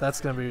 Yeah,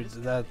 that's gonna be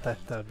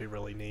that'd be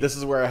really neat. This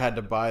is where I had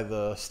to buy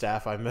the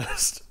staff I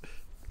missed.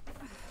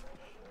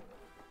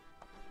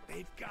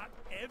 They've got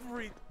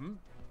every...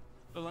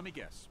 let me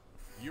guess.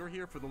 You're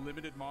here for the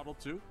limited model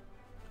too?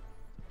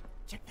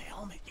 Check the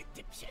helmet, you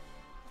dipshit.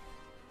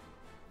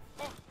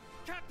 Oh,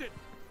 Captain!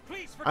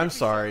 Please forgive I'm me,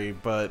 sorry,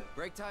 but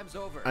Break time's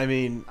over. I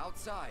mean,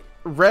 Outside.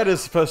 red is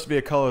supposed to be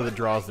a color that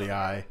draws the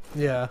eye.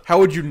 Yeah. How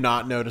would you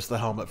not notice the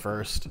helmet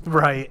first?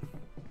 Right.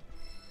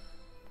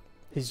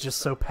 He's just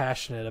so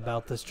passionate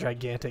about this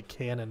gigantic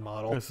cannon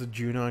model. It's a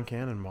Junon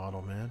cannon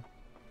model, man.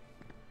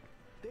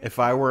 If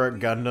I were a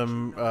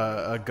Gundam,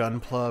 a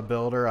Gunpla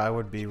builder, I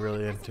would be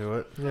really into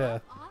it. Yeah.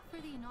 off for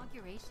the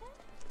inauguration?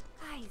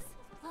 Guys,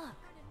 look.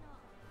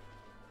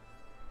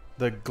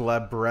 The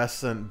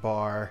glabrescent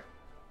bar.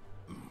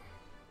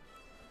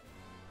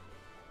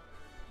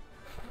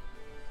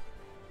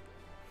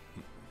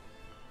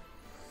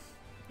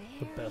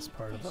 The best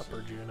part of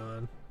Upper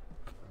Junon.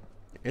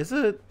 Is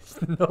it?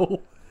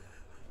 No.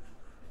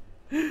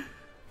 I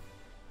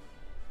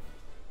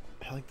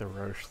like the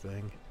Roche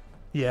thing.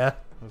 Yeah.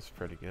 That's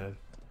pretty good.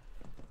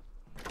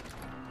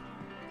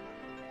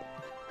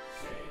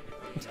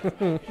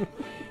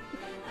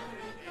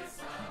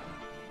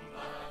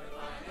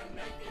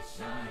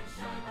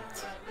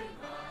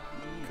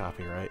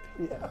 Copyright.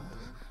 Yeah.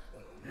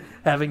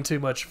 Having too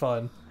much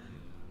fun.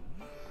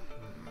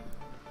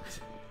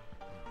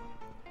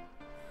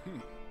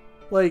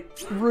 Like,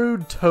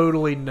 Rude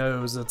totally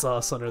knows it's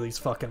us under these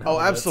fucking Oh,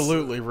 helmets.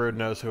 absolutely. Rude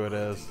knows who it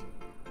is.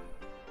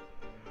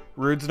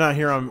 Rude's not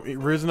here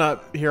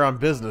on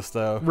business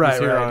though. Right,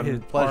 He's here right. on His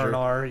pleasure.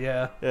 R&R,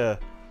 yeah. Yeah.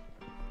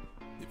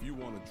 If you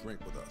want to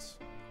drink with us,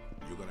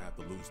 you're gonna have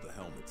to lose the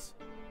helmets.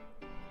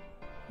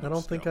 I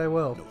don't think I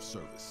will. No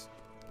service.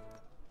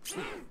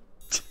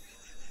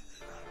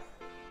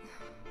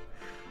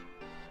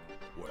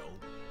 Well,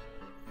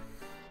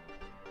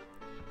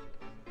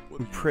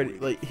 Pretty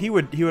like he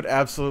would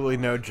absolutely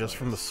know just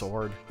from the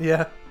sword.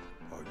 Yeah.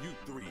 are you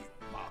three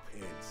mop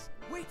heads?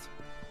 Wait!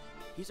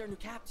 He's our new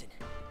captain.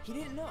 He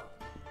didn't know.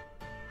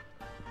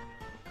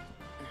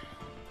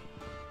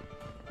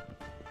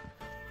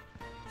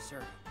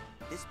 Sir,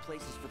 this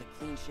place is for the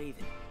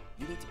clean-shaven.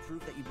 You need to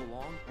prove that you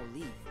belong or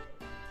leave.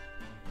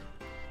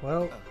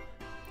 Well,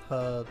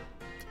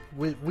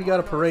 we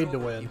got a parade to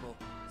win.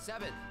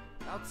 7,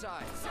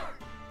 outside. Sir,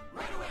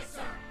 right away,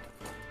 sir.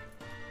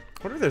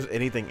 I wonder if there's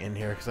anything in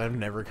here because I've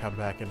never come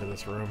back into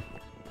this room.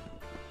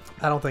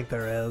 I don't think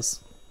there is.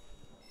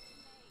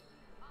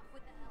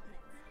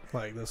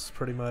 Like, this is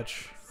pretty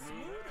much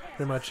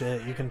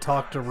it. You can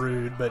talk to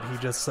Rude, but he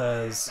just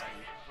says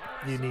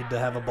you need to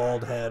have a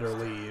bald head or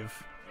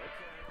leave.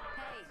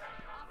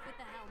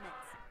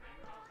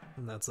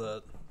 And that's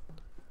it.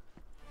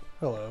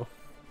 Hello.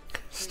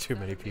 It's too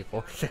many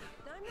people. I'm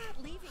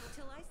not leaving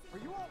till I see.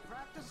 Are you all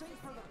practicing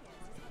for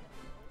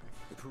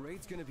the... The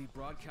parade's gonna be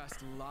broadcast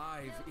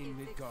live in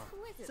Midgar.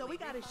 So we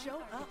gotta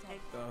show up.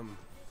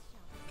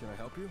 Can I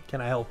help you?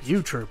 Can I help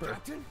you, Trooper?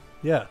 Captain?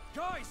 Yeah.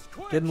 Guys,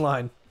 quick! Get in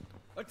line.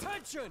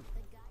 Attention!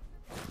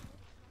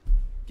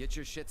 Get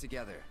your shit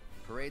together.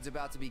 Parade's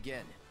about to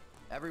begin.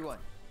 Everyone,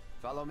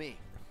 follow me.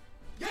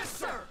 Yes,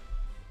 sir!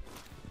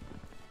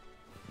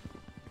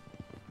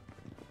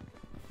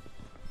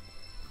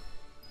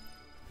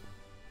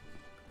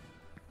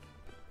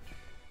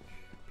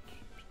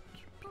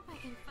 Hope I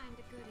can find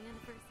a good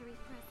anniversary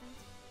present.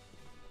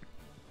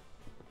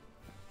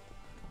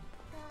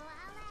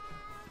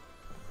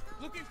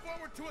 Looking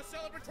forward to a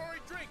celebratory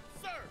drink,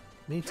 sir!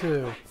 Me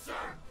too. Right, sir!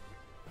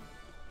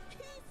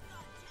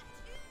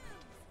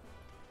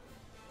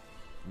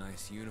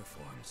 Nice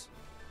uniforms.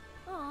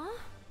 Aw,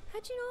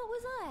 how'd you know it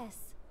was us?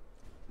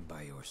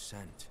 By your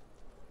scent.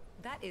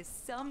 That is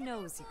some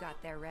nose you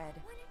got there, Red.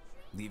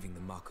 Leaving the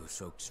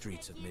Mako-soaked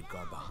streets of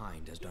Midgar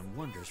behind has done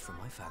wonders for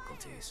my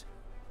faculties.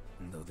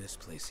 And though this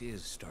place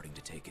is starting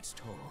to take its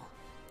toll.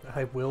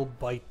 I will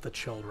bite the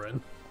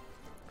children.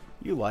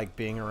 You like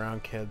being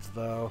around kids,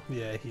 though.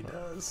 Yeah, he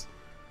does.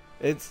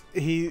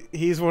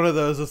 He's one of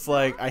those that's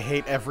like, I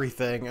hate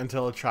everything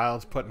until a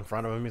child's put in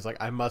front of him. He's like,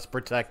 I must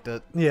protect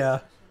it. Yeah.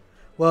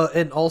 Well,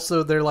 and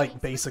also they're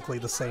like basically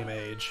the same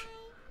age.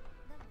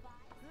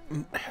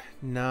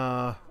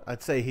 Nah,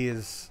 I'd say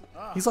he's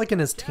like in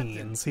his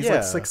teens. He's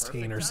like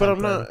 16 or but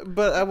something.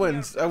 But I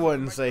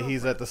wouldn't say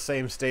he's at the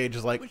same stage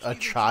as like a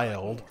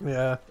child.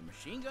 Yeah. The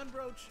machine gun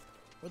brooch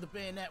or the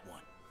bayonet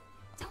one?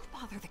 Don't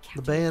bother the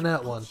captain. The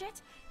bayonet one.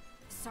 Bullshit.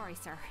 Sorry,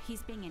 sir.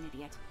 He's being an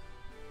idiot.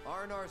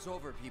 R&R's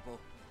over, people.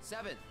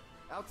 7,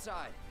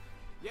 outside.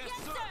 Yes,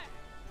 sir.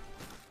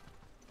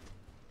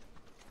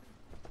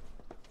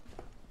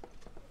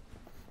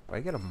 Why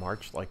you gotta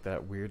march like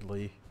that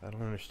weirdly? I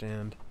don't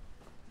understand.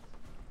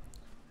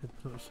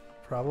 It's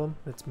a problem?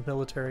 It's a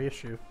military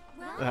issue.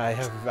 I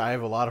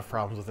have a lot of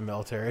problems with the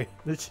military.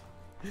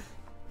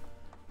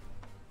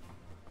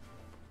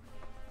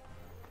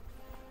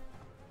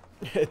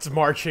 It's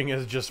marching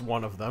is just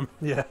one of them.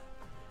 Yeah.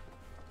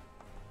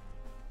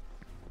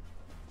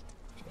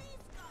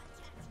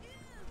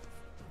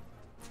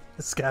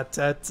 It's got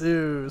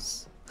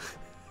tattoos.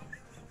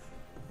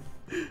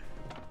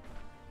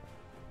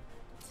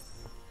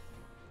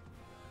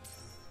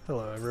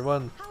 Hello,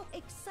 everyone. How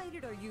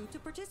excited are you to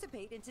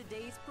participate in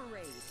today's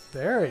parade?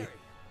 Very.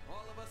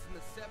 All of us in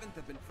the 7th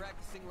have been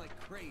practicing like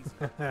crazy,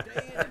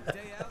 day in and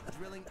day out,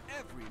 drilling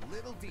every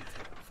little detail.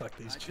 Fuck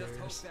these chairs.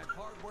 I just hope that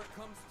hard work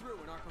comes through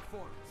in our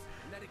performance,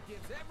 and that it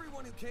gives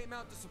everyone who came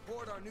out to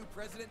support our new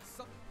president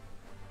some...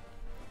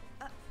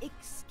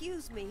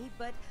 Excuse me,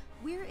 but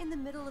we're in the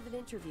middle of an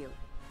interview.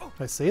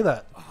 I see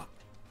that.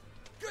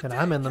 And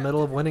I'm in the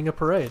middle of winning a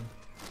parade.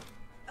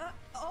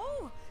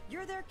 Oh,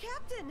 you're their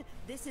captain.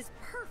 This is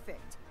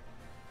perfect.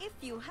 If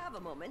you have a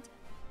moment,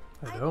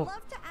 I I'd don't.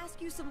 love to ask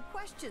you some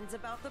questions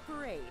about the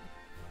parade.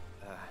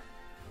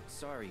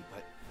 Sorry,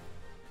 but...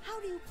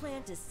 How do you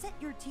plan to set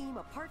your team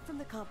apart from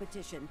the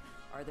competition?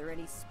 Are there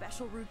any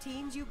special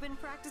routines you've been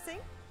practicing?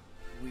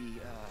 We,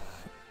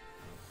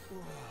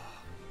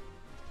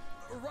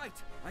 Right,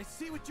 I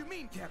see what you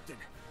mean, Captain.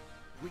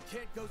 We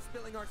can't go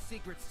spilling our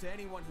secrets to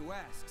anyone who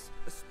asks,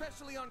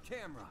 especially on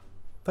camera.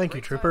 Thank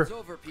you, Trooper,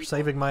 over, for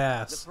saving my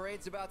ass. The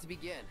parade's about to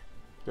begin.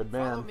 Good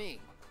man. Follow me.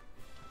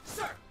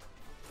 Sir!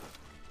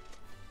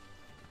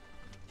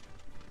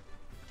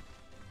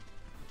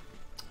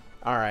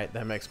 Alright,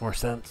 that makes more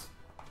sense.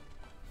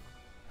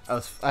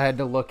 I had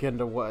to look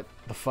into what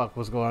the fuck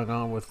was going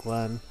on with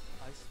Glenn,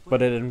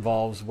 but it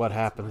involves what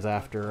happens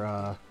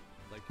after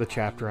the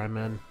chapter I'm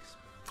in.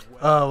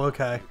 Oh,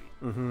 okay.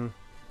 Mm-hmm.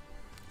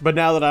 But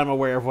now that I'm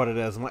aware of what it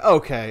is, I'm like,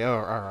 okay, oh,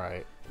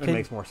 alright. It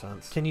makes more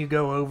sense. Can you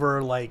go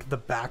over, like, the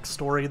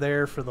backstory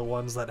there for the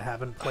ones that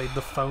haven't played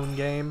the phone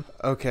game?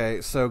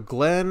 Okay, so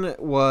Glenn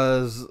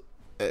was...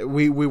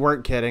 We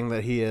weren't kidding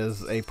that he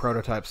is a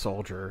prototype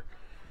soldier.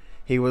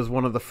 He was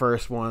one of the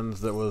first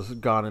ones that was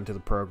gone into the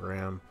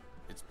program.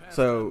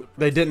 So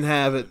they didn't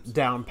have it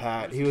down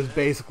pat. He was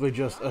basically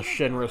just a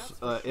Shinra's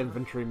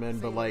infantryman,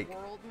 but like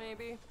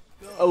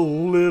a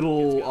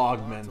little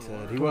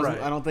augmented. He wasn't.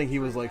 Right. I don't think he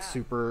was like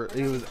super.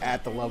 He was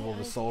at the level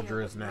the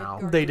soldier is now.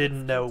 They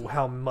didn't know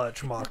how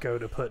much Mako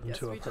to put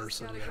into a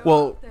person.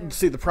 Well,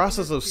 see, the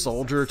process of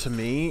soldier to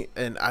me,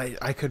 and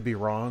I could be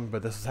wrong,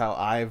 but this is how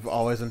I've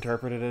always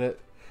interpreted it.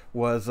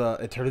 Was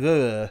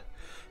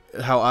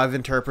how I've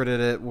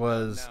interpreted it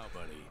was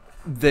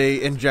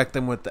they inject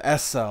them with the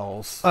S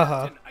cells.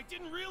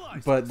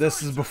 But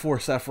this is before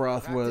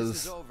Sephiroth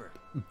was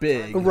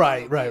big.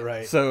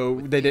 Right. So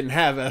they didn't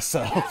have S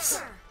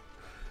cells.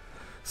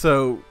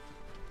 So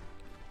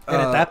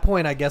And at that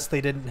point, I guess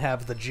they didn't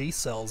have the G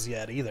cells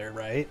yet either,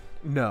 right?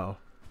 No.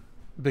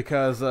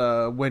 Because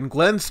when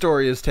Glenn's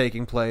story is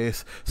taking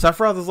place,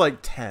 Sephiroth is like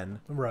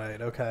 10.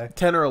 Right, okay.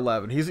 10 or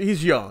 11.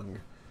 He's young.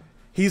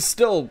 He's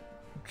still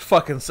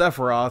fucking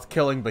Sephiroth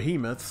killing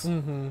behemoths.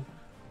 Mm-hmm.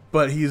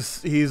 But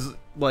he's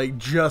like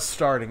just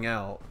starting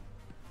out.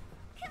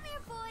 Come here,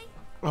 boy.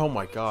 Oh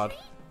my god.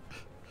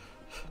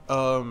 I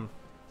don't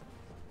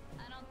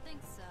think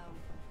so.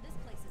 This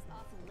place is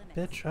off limits.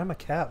 Bitch, I'm a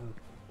captain.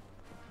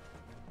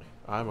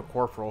 I'm a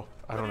corporal.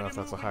 I don't know if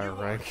that's a higher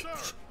rank.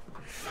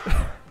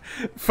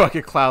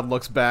 Fucking Cloud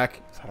looks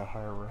back. Is that a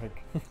higher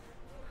rank?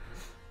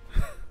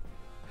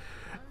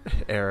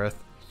 Aerith,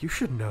 you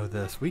should know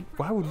this.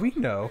 Why would we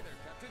know?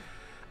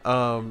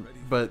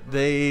 But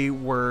they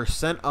were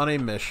sent on a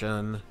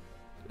mission.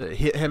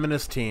 Him and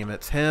his team.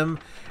 It's him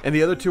and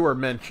the other two are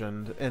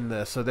mentioned in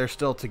this, so they're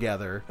still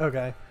together.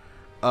 Okay.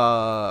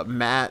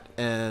 Matt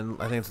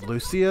and I think it's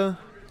Lucia.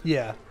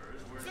 Yeah.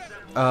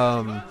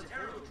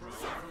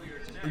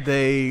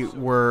 They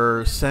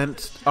were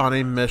sent on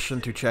a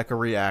mission to check a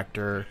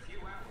reactor.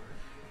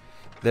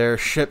 Their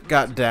ship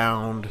got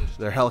downed.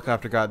 Their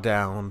helicopter got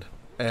downed.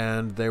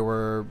 And they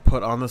were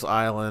put on this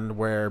island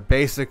where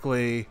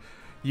basically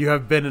you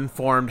have been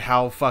informed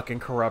how fucking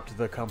corrupt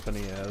the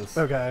company is.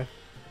 Okay.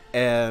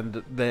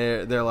 and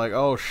they're like,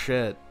 oh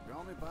shit.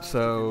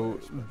 So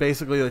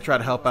basically, they try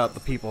to help out the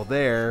people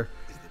there,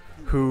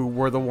 who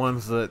were the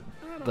ones that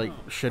like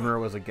Shinra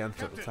was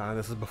against at the time.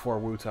 This is before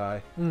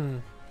Wutai.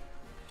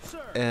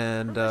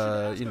 And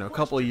you know, a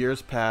couple of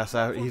years pass.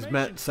 He's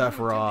met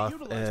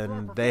Sephiroth,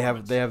 and they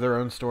have their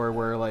own story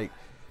where like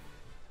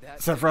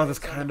Sephiroth is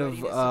kind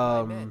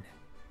of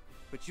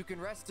but you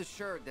can rest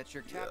assured that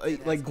your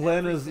captain like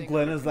Glenn is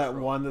that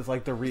one that's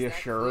like the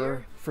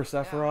reassurer for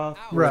Sephiroth.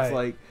 Right. It's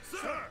like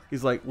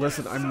he's like,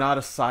 listen, I'm not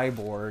a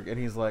cyborg, and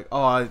he's like,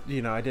 oh, I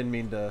didn't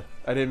mean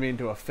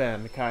to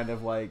offend. Kind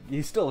of like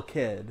he's still a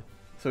kid,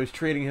 so he's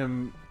treating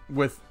him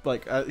with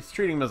like he's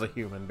treating him as a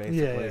human,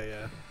 basically.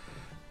 Yeah.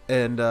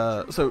 And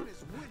so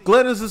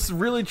Glenn is this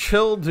really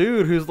chill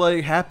dude who's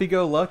like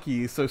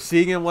happy-go-lucky. So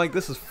seeing him like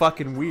this is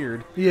fucking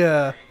weird.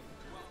 Yeah.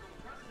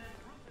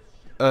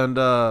 And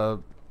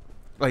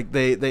like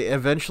they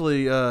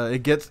eventually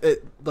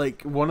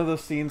like one of the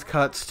scenes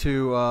cuts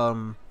to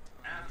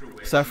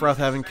Sephiroth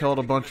having killed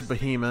a bunch of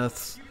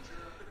behemoths,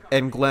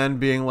 and Glenn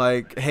being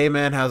like, hey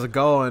man, how's it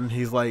going?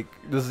 He's like,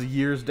 this is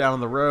years down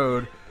the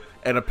road,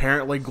 and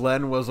apparently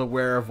Glenn was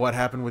aware of what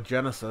happened with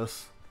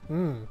Genesis.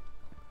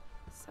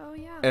 So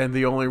yeah. And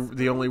the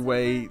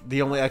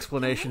only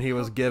explanation he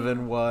was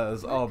given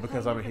was, oh,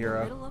 because I'm a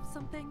hero.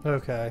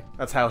 Okay.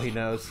 That's how he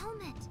knows.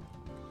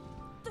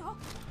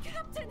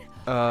 Captain,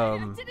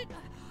 Um,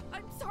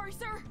 I'm sorry,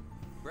 sir.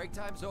 Break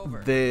time's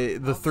over.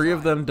 the three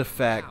of them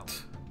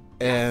defect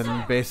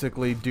and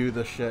basically do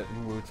the shit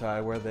in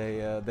Wutai where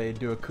they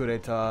do a coup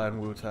d'etat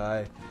in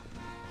Wutai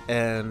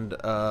and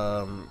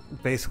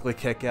basically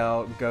kick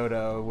out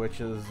Godo,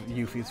 which is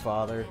Yuffie's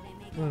father.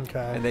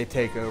 Okay. And they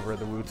take over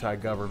the Wutai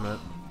government.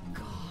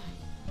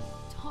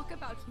 Talk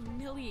about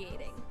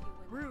humiliating.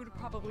 Rude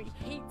probably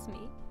hates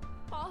me.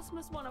 Boss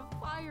must want to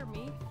fire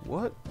me.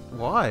 What?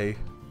 Why?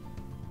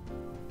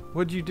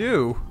 What'd you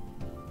do?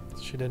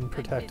 She didn't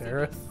protect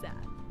Aerith.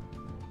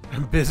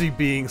 I'm busy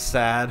being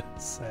sad.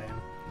 Same.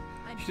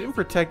 She didn't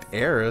protect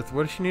Aerith.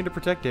 What does she need to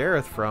protect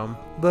Aerith from?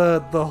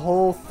 The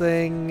whole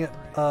thing,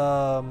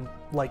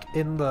 like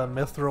in the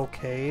Mithril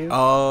cave.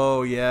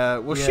 Oh yeah.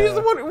 Well, she's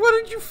the one.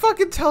 What did you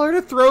fucking tell her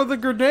to throw the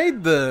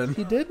grenade then?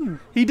 He didn't.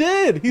 He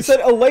did. He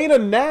said, "Elena,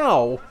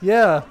 now."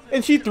 Yeah.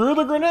 And she threw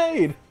the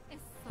grenade.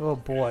 Oh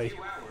boy.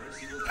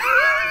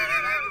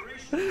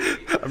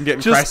 I'm getting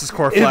Just Crisis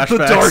Core in flashbacks. the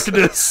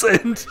darkness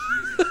and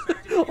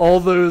all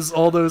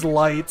those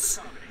lights.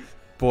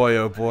 Boy,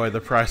 oh boy,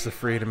 the price of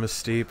freedom is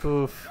steep.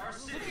 Oof.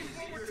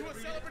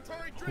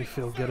 You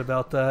feel good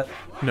about that?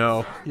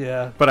 No.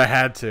 Yeah. But I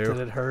had to. Did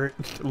it hurt?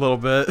 A little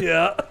bit.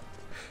 Yeah.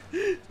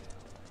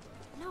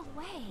 No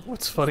way.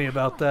 What's funny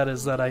about that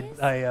is that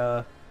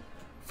I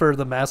for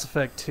the Mass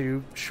Effect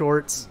 2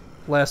 shorts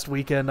last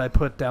weekend, I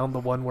put down the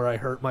one where I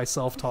hurt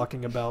myself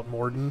talking about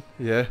Morden.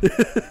 Yeah.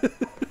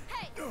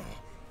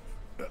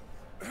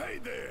 Hey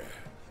there.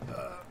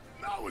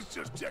 I was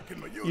just checking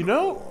my uniform. You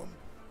know,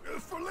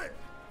 For lit.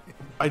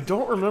 I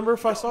don't remember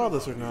if I saw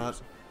this or not.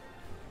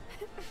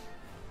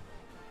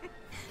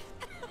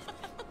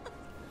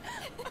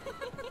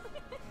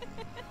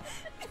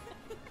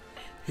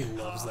 He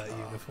loves that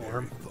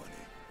uniform.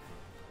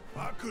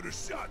 I could have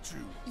shot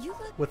you.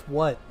 With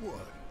what?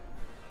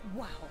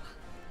 Wow.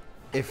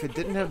 If it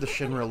didn't have the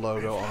Shinra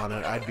logo on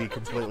it, I'd be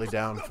completely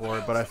down for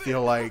it. But I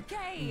feel like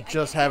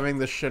just having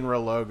the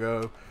Shinra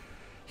logo,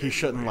 he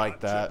shouldn't like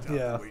that.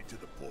 Yeah.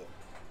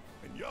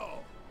 And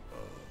y'all,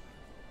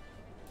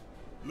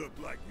 look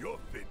like you're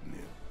fitting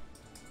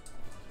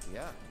in.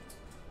 Yeah.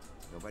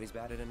 Nobody's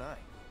batted an eye.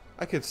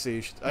 I could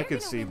see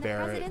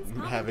Barrett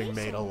having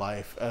made a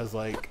life as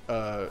like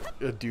a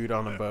dude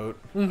on a boat.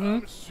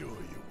 I'm sure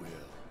you will.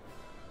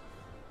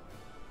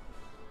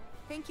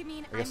 Think you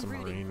mean I guess I'm a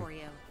rooting Marine. for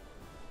you?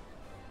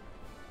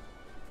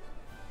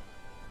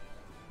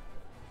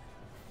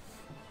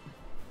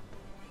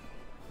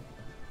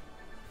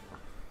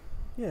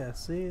 Yeah,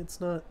 see, it's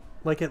not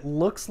like it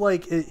looks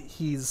like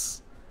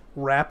he's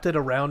wrapped it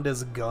around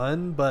his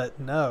gun, but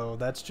no,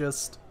 that's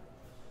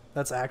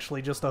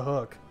actually just a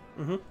hook.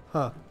 Mm-hmm.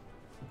 Huh.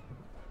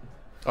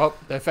 Oh,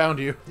 they found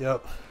you.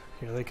 Yep.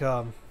 Here they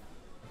come.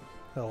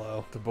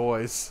 Hello. The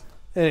boys.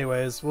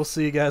 Anyways, we'll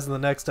see you guys in the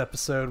next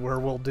episode where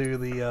we'll do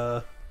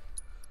the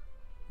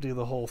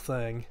whole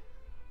thing.